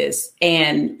state need this.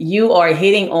 And you are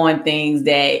hitting on things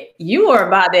that you are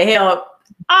about to help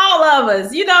all of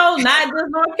us, not just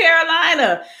North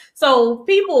Carolina. So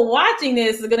people watching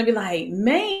this are going to be like,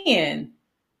 man,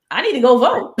 I need to go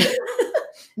vote.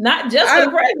 Not just for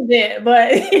president,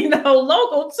 but,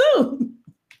 local too.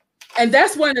 And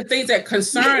that's one of the things that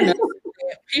concern us.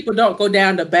 People don't go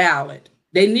down the ballot.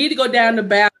 They need to go down the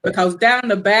ballot because down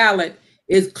the ballot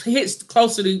hits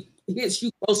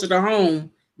you closer to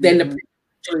home than the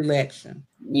presidential election.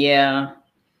 Yeah.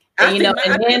 And,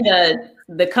 and then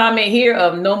the comment here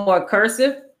of no more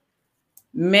cursive,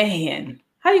 man,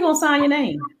 how you gonna sign your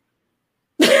name?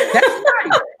 That's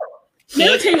right.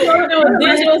 You do a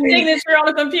digital signature on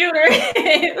the computer.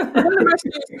 One of my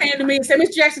students came to me and said,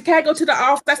 "Miss Jackson, can I go to the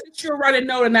office?" I said, "Sure, write a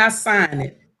note and I'll sign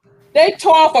it." They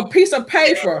tore off a piece of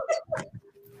paper.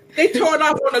 They tore it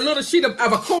off on a little sheet of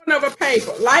a corner of a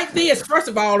paper like this. First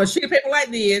of all, a sheet of paper like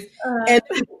this, and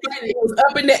it was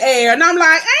up in the air. And I'm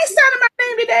like, I ain't signing my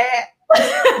name to that.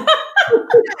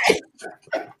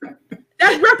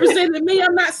 That's representing me.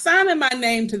 I'm not signing my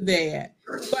name to that.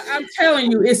 But I'm telling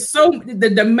you, it's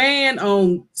the demand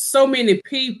on so many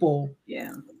people.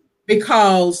 Yeah.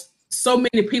 Because so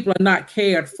many people are not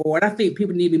cared for. And I think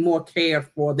people need to be more cared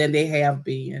for than they have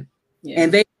been. Yeah.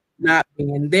 And they have not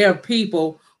been. There are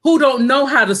people who don't know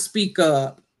how to speak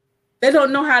up. They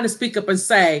don't know how to speak up and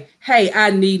say, hey,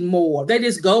 I need more. They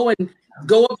just go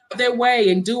about their way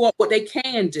and do what they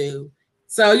can do.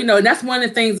 So, that's one of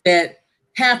the things that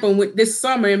happened with this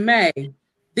summer in May.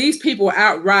 These people were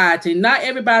out rioting. Not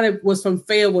everybody was from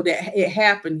Fayetteville that it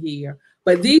happened here,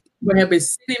 but these people have been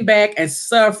sitting back and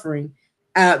suffering.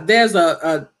 I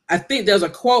think there's a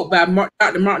quote by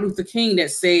Dr. Martin Luther King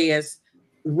that says,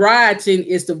 rioting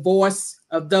is the voice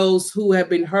of those who have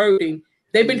been hurting.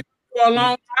 They've been hurting for a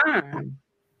long time.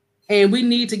 And we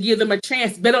need to give them a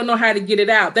chance. They don't know how to get it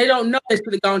out. They don't know they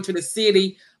should have gone to the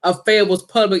city of Fayetteville's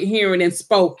public hearing and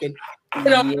spoken. They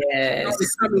don't know the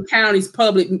Cumberland County's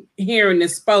public hearing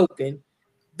and spoken.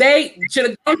 They should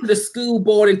have gone to the school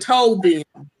board and told them.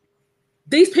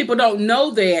 These people don't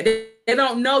know that. They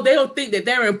don't know. They don't think that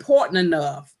they're important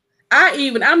enough.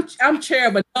 I'm chair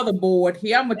of another board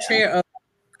here. I'm a chair of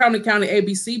Cumberland County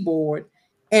ABC board,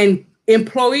 and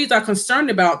employees are concerned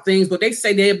about things, but they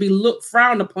say they'll be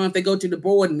frowned upon if they go to the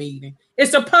board meeting.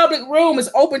 It's a public room. It's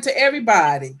open to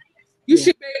everybody. You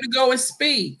should be able to go and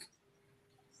speak.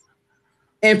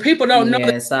 And people don't know.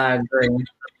 Yes, I agree.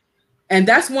 And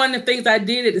that's one of the things I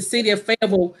did at the city of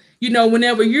Fayetteville.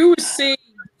 Whenever you receive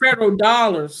federal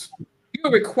dollars,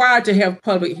 you're required to have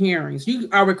public hearings. You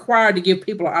are required to give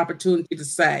people an opportunity to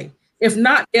say. If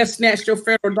not, they'll snatch your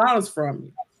federal dollars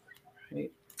from you.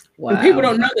 Wow. And people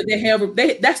don't know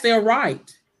that that's their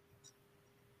right.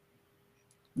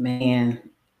 Man,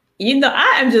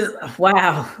 I am just,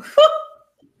 wow.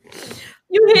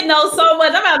 You hitting on so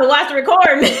much. I'm about to watch the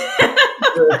recording.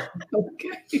 Okay.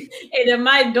 And if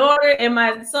my daughter and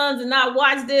my sons did not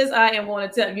watch this, I am going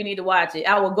to tell them, you need to watch it.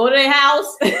 I will go to their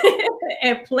house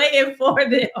and play it for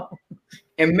them.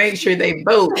 And make sure they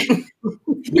vote.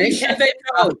 Make sure they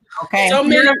vote. Okay. So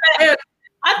many,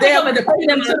 I think I'm going to pay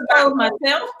them to vote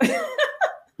myself.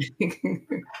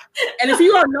 And if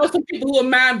you all know some people who are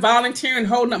mind volunteering,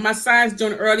 holding up my signs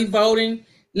during early voting,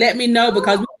 let me know,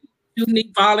 because we do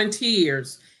need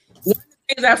volunteers. One of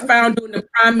the things I found during the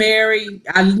primary,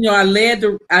 I led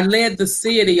the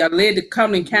city, I led the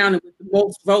Cumberland County with the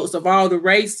most votes of all the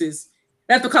races.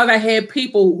 That's because I had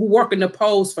people who work in the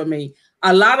polls for me.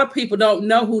 A lot of people don't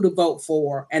know who to vote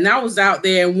for. And I was out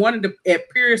there at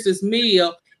Pierce's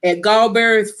Mill at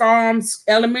Gallberry Farms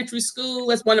Elementary School.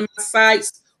 That's one of my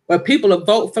sites where people will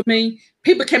vote for me.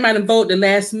 People came out and voted the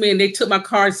last minute. They took my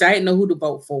card and said, I didn't know who to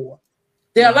vote for.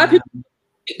 There are a lot of people,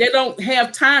 they don't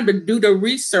have time to do the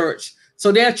research.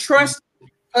 So they'll trust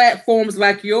platforms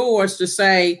like yours to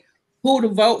say who to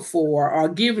vote for, or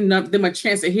giving them a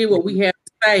chance to hear what we have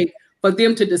to say for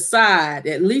them to decide,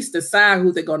 at least decide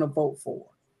who they're going to vote for.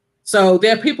 So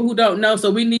there are people who don't know. So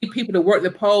we need people to work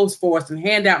the polls for us and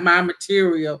hand out my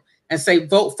material and say,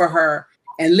 vote for her,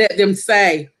 and let them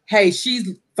say, hey, she's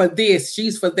for this,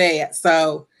 she's for that.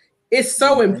 So it's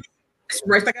so important. This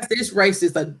race, like I said, this race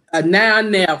is a now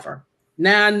and never.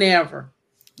 Now and never.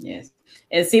 Yes.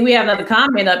 And see, we have another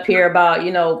comment up here about,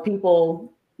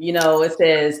 people, it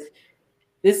says,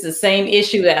 this is the same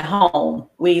issue at home.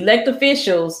 We elect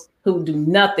officials who do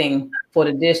nothing for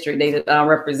the district they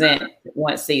represent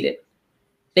once seated.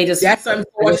 That's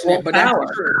unfortunate, but that's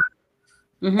true.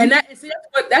 Mm-hmm. And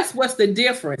that's what's the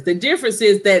difference. The difference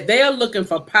is that they're looking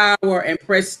for power and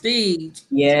prestige.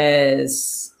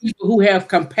 Yes. People who have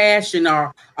compassion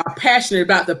or are passionate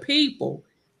about the people.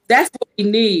 That's what we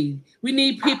need. We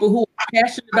need people who are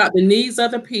passionate about the needs of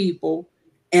the people,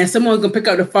 and someone can pick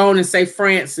up the phone and say,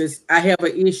 Francis, I have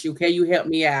an issue. Can you help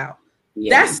me out?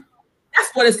 Yeah. That's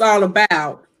what it's all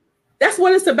about. That's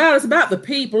what it's about. It's about the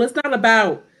people. It's not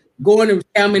about going to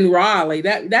Selman Raleigh.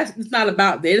 It's not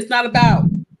about that. It's not about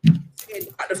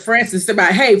Dr. Francis. It's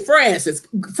about, hey, Francis,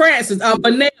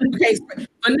 Vanell,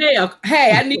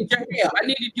 hey, I need your help. I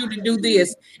needed you to do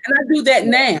this. And I do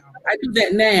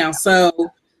that now.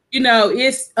 So,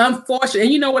 it's unfortunate.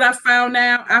 And you know what I found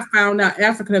out? I found out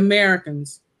African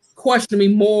Americans question me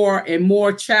more and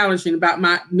more challenging about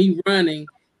me running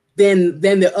than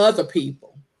the other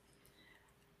people.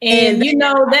 And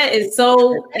that is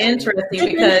so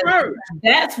interesting, because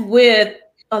that's with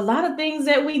a lot of things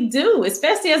that we do,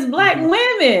 especially as Black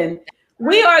women.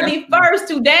 We are the first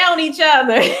to down each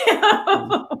other.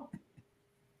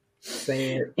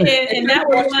 And that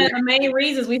was one of the main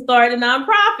reasons we started a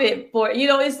nonprofit for.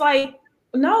 It's like,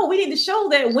 no, we need to show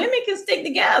that women can stick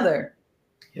together.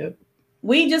 Yep.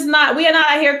 We are not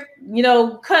out here,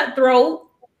 cutthroat.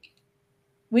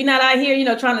 We're not out here,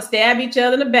 trying to stab each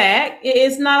other in the back.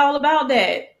 It's not all about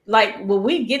that. Like, when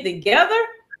we get together,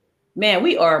 man,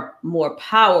 we are more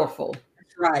powerful.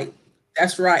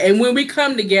 That's right. And when we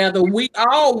come together, when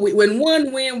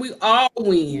one win, we all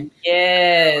win.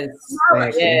 Yes.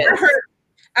 Yes.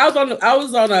 I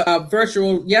was on a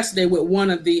virtual yesterday with one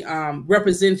of the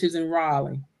representatives in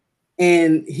Raleigh,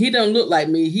 and he doesn't look like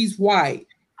me. He's white,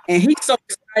 and he's so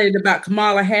excited about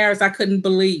Kamala Harris. I couldn't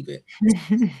believe it.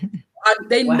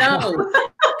 They know.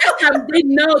 They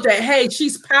know that, hey,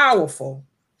 she's powerful.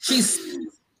 It's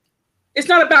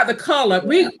not about the color.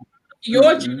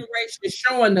 Your generation is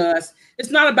showing us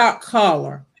it's not about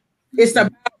color. It's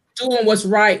about doing what's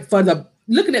right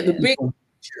looking at the big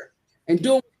picture and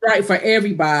doing what's right for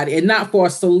everybody and not for a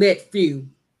select few.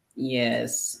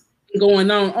 Yes. Going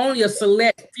on, only a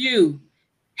select few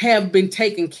have been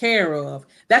taken care of.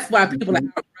 That's why people are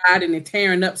out riding and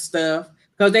tearing up stuff,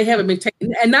 because they haven't been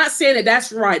taken. And not saying that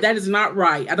that's right. That is not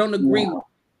right. I don't agree with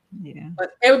it. Yeah.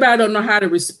 But everybody don't know how to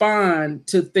respond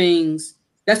to things.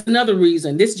 That's another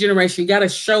reason. This generation, you got to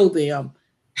show them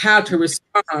how to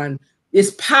respond.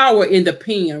 There's power in the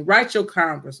pen. Write your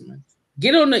congressman.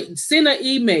 Send an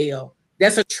email.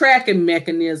 That's a tracking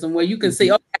mechanism where you can say,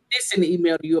 oh, I did send an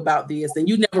email to you about this, and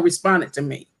you never responded to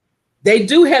me. They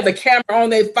do have the camera on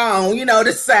their phone,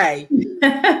 to say.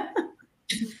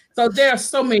 So there are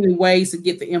so many ways to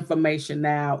get the information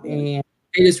out, and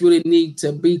they just really need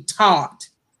to be taught.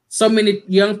 So many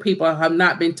young people have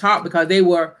not been taught because they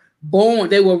were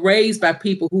they were raised by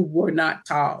people who were not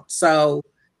taught. So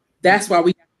that's why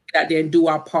we get out there and do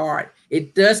our part.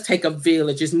 It does take a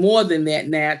village. It's more than that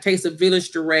now. It takes a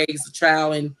village to raise a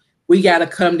child, and we got to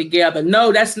come together.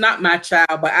 No, that's not my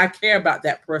child, but I care about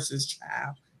that person's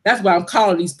child. That's why I'm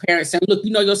calling these parents saying, look,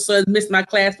 your son missed my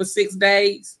class for 6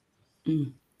 days.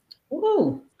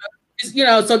 Ooh.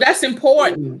 So that's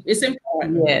important. It's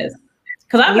important. Yes.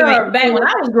 Because I remember back when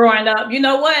I was growing up, you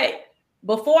know what?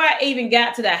 Before I even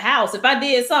got to the house, if I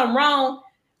did something wrong,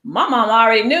 my mom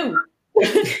already knew.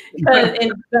 Because,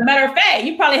 as a matter of fact,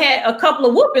 you probably had a couple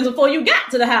of whoopings before you got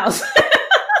to the house.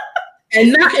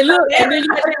 And then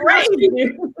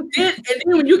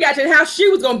when you got to the house, she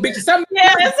was gonna beat you something.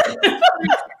 Yes.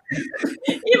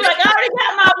 You were like, I already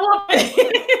got my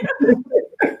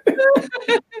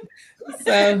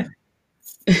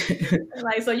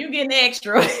whooping. So you getting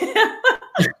extra.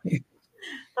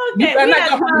 Okay.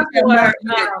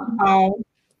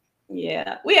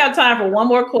 We have time for one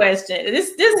more question.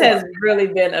 This has really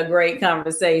been a great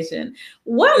conversation.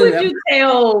 What would you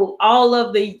tell all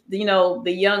of the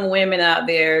young women out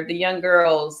there, the young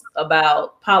girls,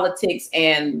 about politics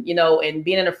and and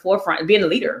being in the forefront and being a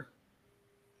leader?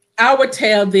 I would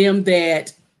tell them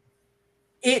that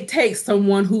it takes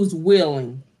someone who's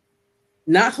willing,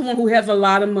 not someone who has a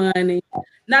lot of money,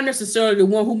 not necessarily the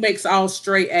one who makes all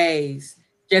straight A's.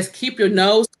 Just keep your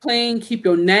nose clean, keep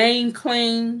your name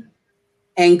clean,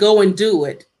 and go and do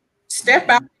it. Step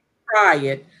out and try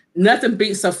it. Nothing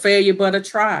beats a failure but a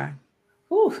try.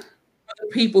 Other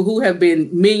people who have been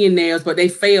millionaires, but they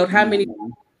failed, how many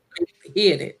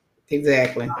hit it?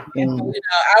 Exactly.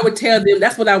 I would tell them,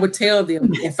 that's what I would tell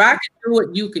them. If I can do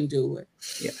it, you can do it.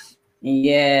 Yeah.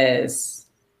 Yes.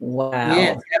 Wow.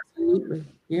 Yes, absolutely.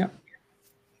 Yeah.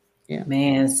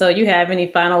 Man, so you have any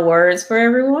final words for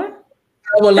everyone?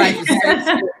 I would like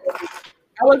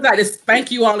to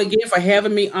thank you all again for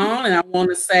having me on. And I want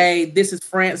to say, this is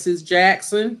Frances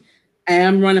Jackson. I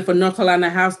am running for North Carolina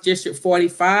House District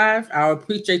 45. I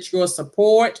appreciate your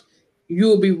support.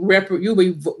 You'll be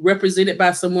represented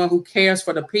by someone who cares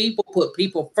for the people, put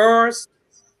people first,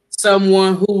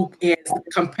 someone who is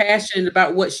compassionate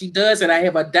about what she does. And I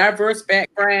have a diverse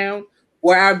background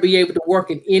where I'll be able to work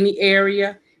in any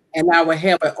area, and I will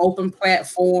have an open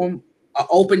platform, an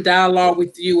open dialogue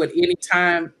with you at any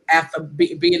time after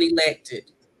being elected.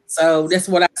 So that's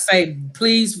what I say.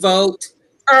 Please vote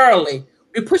early.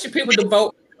 We're pushing people to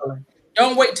vote early.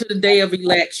 Don't wait till the day of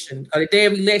election. Or the day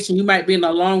of election, you might be in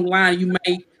a long line. You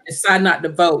may decide not to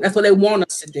vote. That's what they want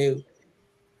us to do.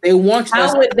 They want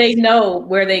us. How would they know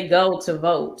where they go to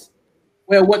vote?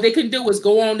 Well, what they can do is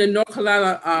go on the North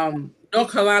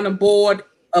Carolina Board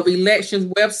of Elections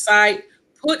website,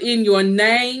 put in your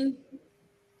name,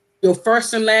 your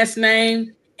first and last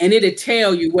name, and it'll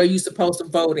tell you where you're supposed to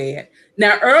vote at.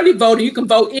 Now, early voting, you can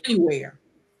vote anywhere.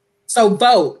 So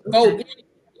vote. You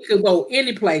can vote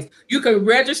any place. You can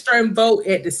register and vote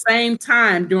at the same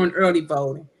time during early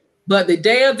voting. But the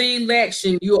day of the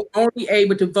election, you're only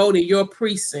able to vote in your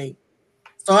precinct.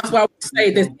 So that's why we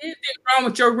say there's anything wrong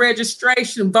with your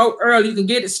registration, vote early. You can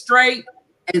get it straight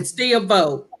and still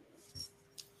vote.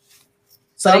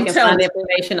 So they can find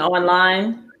information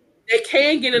online? They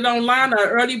can get it online or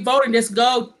early voting. Just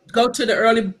go to the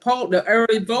early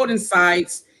voting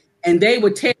sites, and they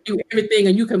will tell you everything,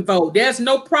 and you can vote. There's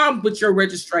no problem with your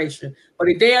registration. But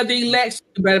the day of the election,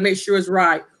 you better make sure it's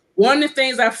right. One of the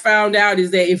things I found out is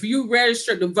that if you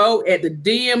register to vote at the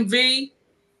DMV,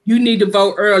 you need to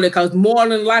vote early, because more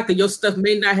than likely your stuff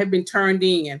may not have been turned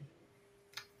in.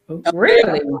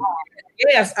 Really?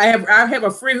 Yes, I have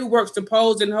a friend who works the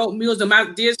polls in Hope Mills in my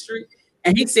district,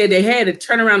 and he said they had to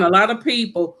turn around a lot of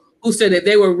people who said that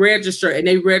they were registered, and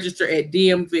they register at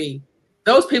DMV.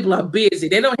 Those people are busy.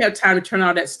 They don't have time to turn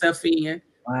all that stuff in.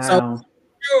 Wow. So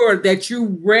sure that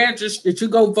you register, that you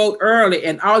go vote early,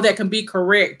 and all that can be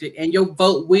corrected, and your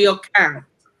vote will count.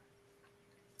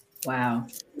 Wow.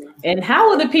 And how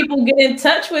will the people get in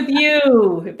touch with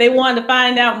you if they want to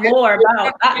find out more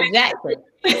about Dr. Jackson?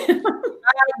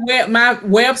 My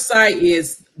website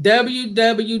is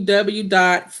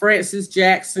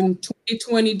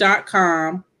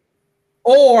www.francesjackson2020.com,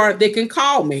 or they can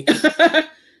call me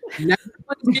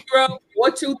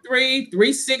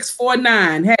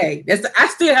 910-423-3649. Hey, I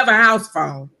still have a house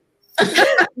phone.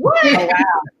 What? Oh,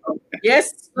 wow.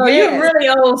 Yes. So you're really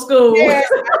old school. Yes,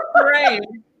 right.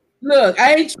 Look,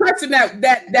 I ain't trusting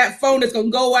that phone that's gonna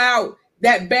go out.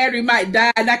 That battery might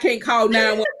die, and I can't call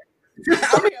 911. I'm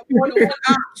have more than one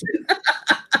option.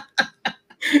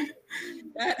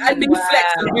 I need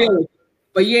flexibility.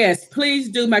 But yes, please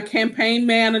do. My campaign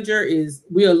manager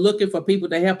we are looking for people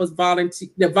to help us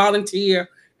volunteer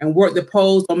and work the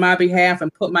polls on my behalf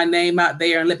and put my name out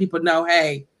there and let people know,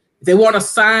 hey, if they want to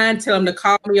sign, tell them to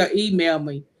call me or email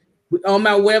me. On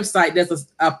my website, there's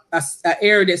a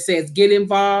area that says get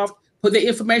involved. Put the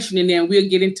information in there and we'll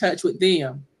get in touch with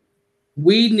them.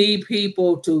 We need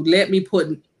people to let me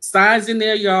put signs in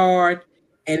their yard.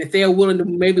 And if they're willing to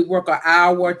maybe work an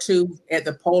hour or two at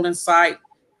the polling site,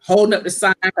 holding up the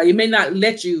sign, it may not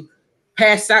let you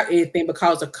pass out anything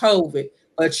because of COVID,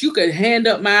 but you could hand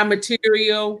up my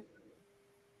material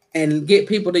and get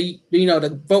people to,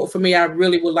 to vote for me. I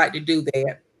really would like to do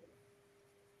that.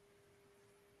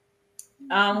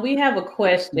 We have a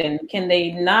question. Can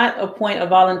they not appoint a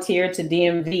volunteer to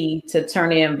DMV to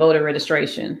turn in voter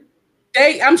registration?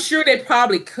 I'm sure they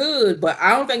probably could, but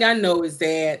I don't think I know is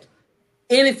that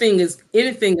anything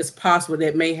is possible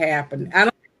that may happen. I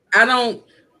don't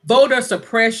voter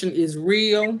suppression is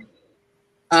real.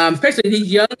 Especially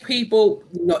these young people,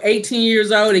 18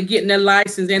 years old and getting their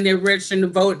license and they're registering to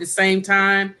vote at the same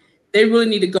time. They really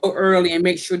need to go early and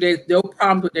make sure there's no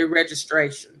problem with their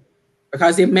registration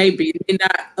because it may be they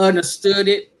not understood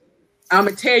it. I'm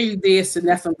gonna tell you this, and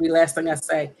that's gonna be the last thing I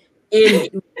say.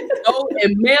 In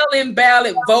mail-in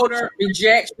ballot voter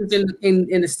rejections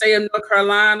in the state of North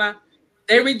Carolina,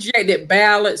 they rejected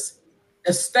ballots.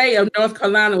 The state of North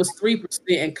Carolina was 3%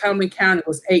 and Cumberland County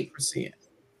was 8%.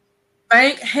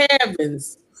 Thank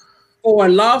heavens for a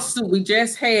lawsuit we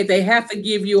just had. They have to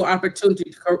give you an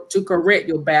opportunity to correct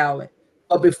your ballot.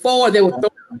 But before they were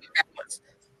throwing ballots,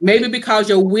 maybe because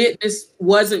your witness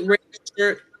wasn't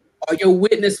registered or your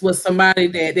witness was somebody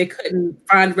that they couldn't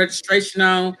find registration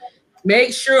on.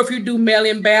 Make sure if you do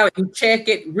mail-in ballot, you check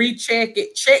it, recheck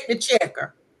it, check the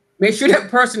checker. Make sure that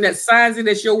person that signs it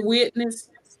as your witness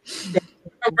that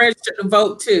you're registered to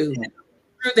vote too.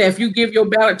 That if you give your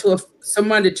ballot to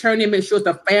someone to turn in, make sure it's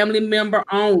a family member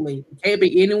only. It can't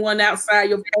be anyone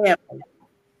outside your family.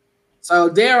 So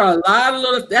there are a lot of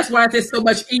little. That's why it's so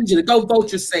much easier to go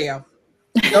vote yourself.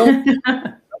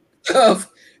 If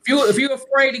you're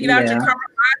afraid to get out your car,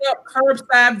 ride up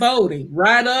curbside voting.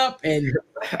 Ride up and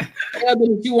tell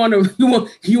them if you want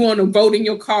to vote in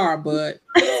your car, but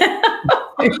tell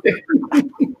them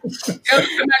to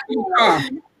come out your car.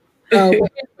 Anyway,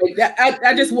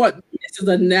 I just want this is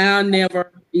a now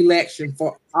never election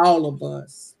for all of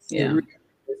us. Yeah.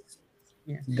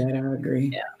 That I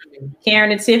agree. Yeah.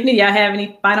 Karen and Tiffany, y'all have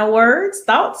any final words,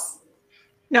 thoughts?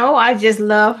 No, I just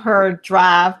love her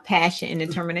drive, passion, and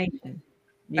determination.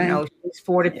 She's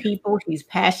for the people. She's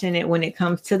passionate when it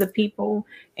comes to the people,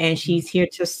 and she's here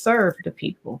to serve the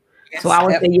people. Yes, so I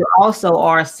would say you also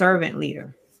are a servant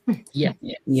leader. Yeah.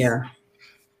 Yes. Yeah.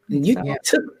 You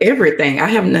took everything. I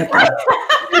have nothing.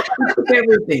 You took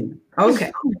everything.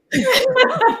 Okay.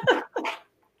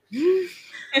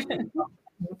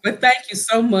 But thank you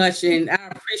so much, and I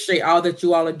appreciate all that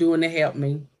you all are doing to help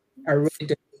me. I really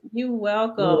do. You're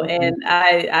welcome. And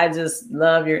I just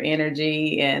love your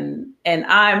energy, and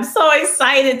I'm so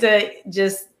excited to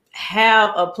just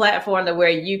have a platform to where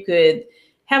you could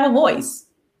have a voice.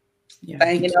 Yeah.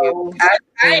 Thank you.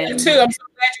 I am too. I'm so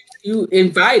glad you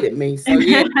invited me. So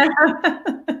yeah.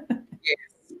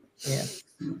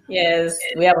 Yes.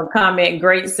 We have a comment.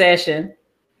 Great session.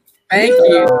 Thank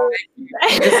you.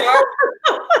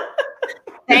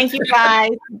 Thank you, guys.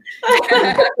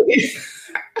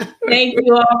 Thank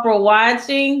you all for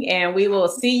watching, and we will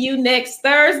see you next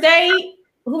Thursday.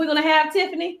 Who are we going to have,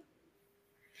 Tiffany?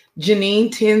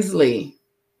 Janine Tinsley.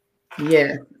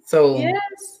 Yeah. So yes.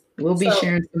 We'll be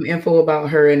sharing some info about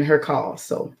her and her call.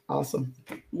 So awesome.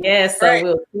 Yes. So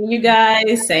we'll see you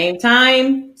guys same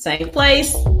time, same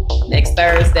place next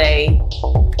Thursday.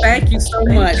 Thank you so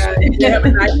much. Have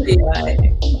a nice day. Bye.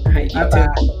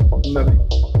 Bye.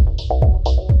 Bye.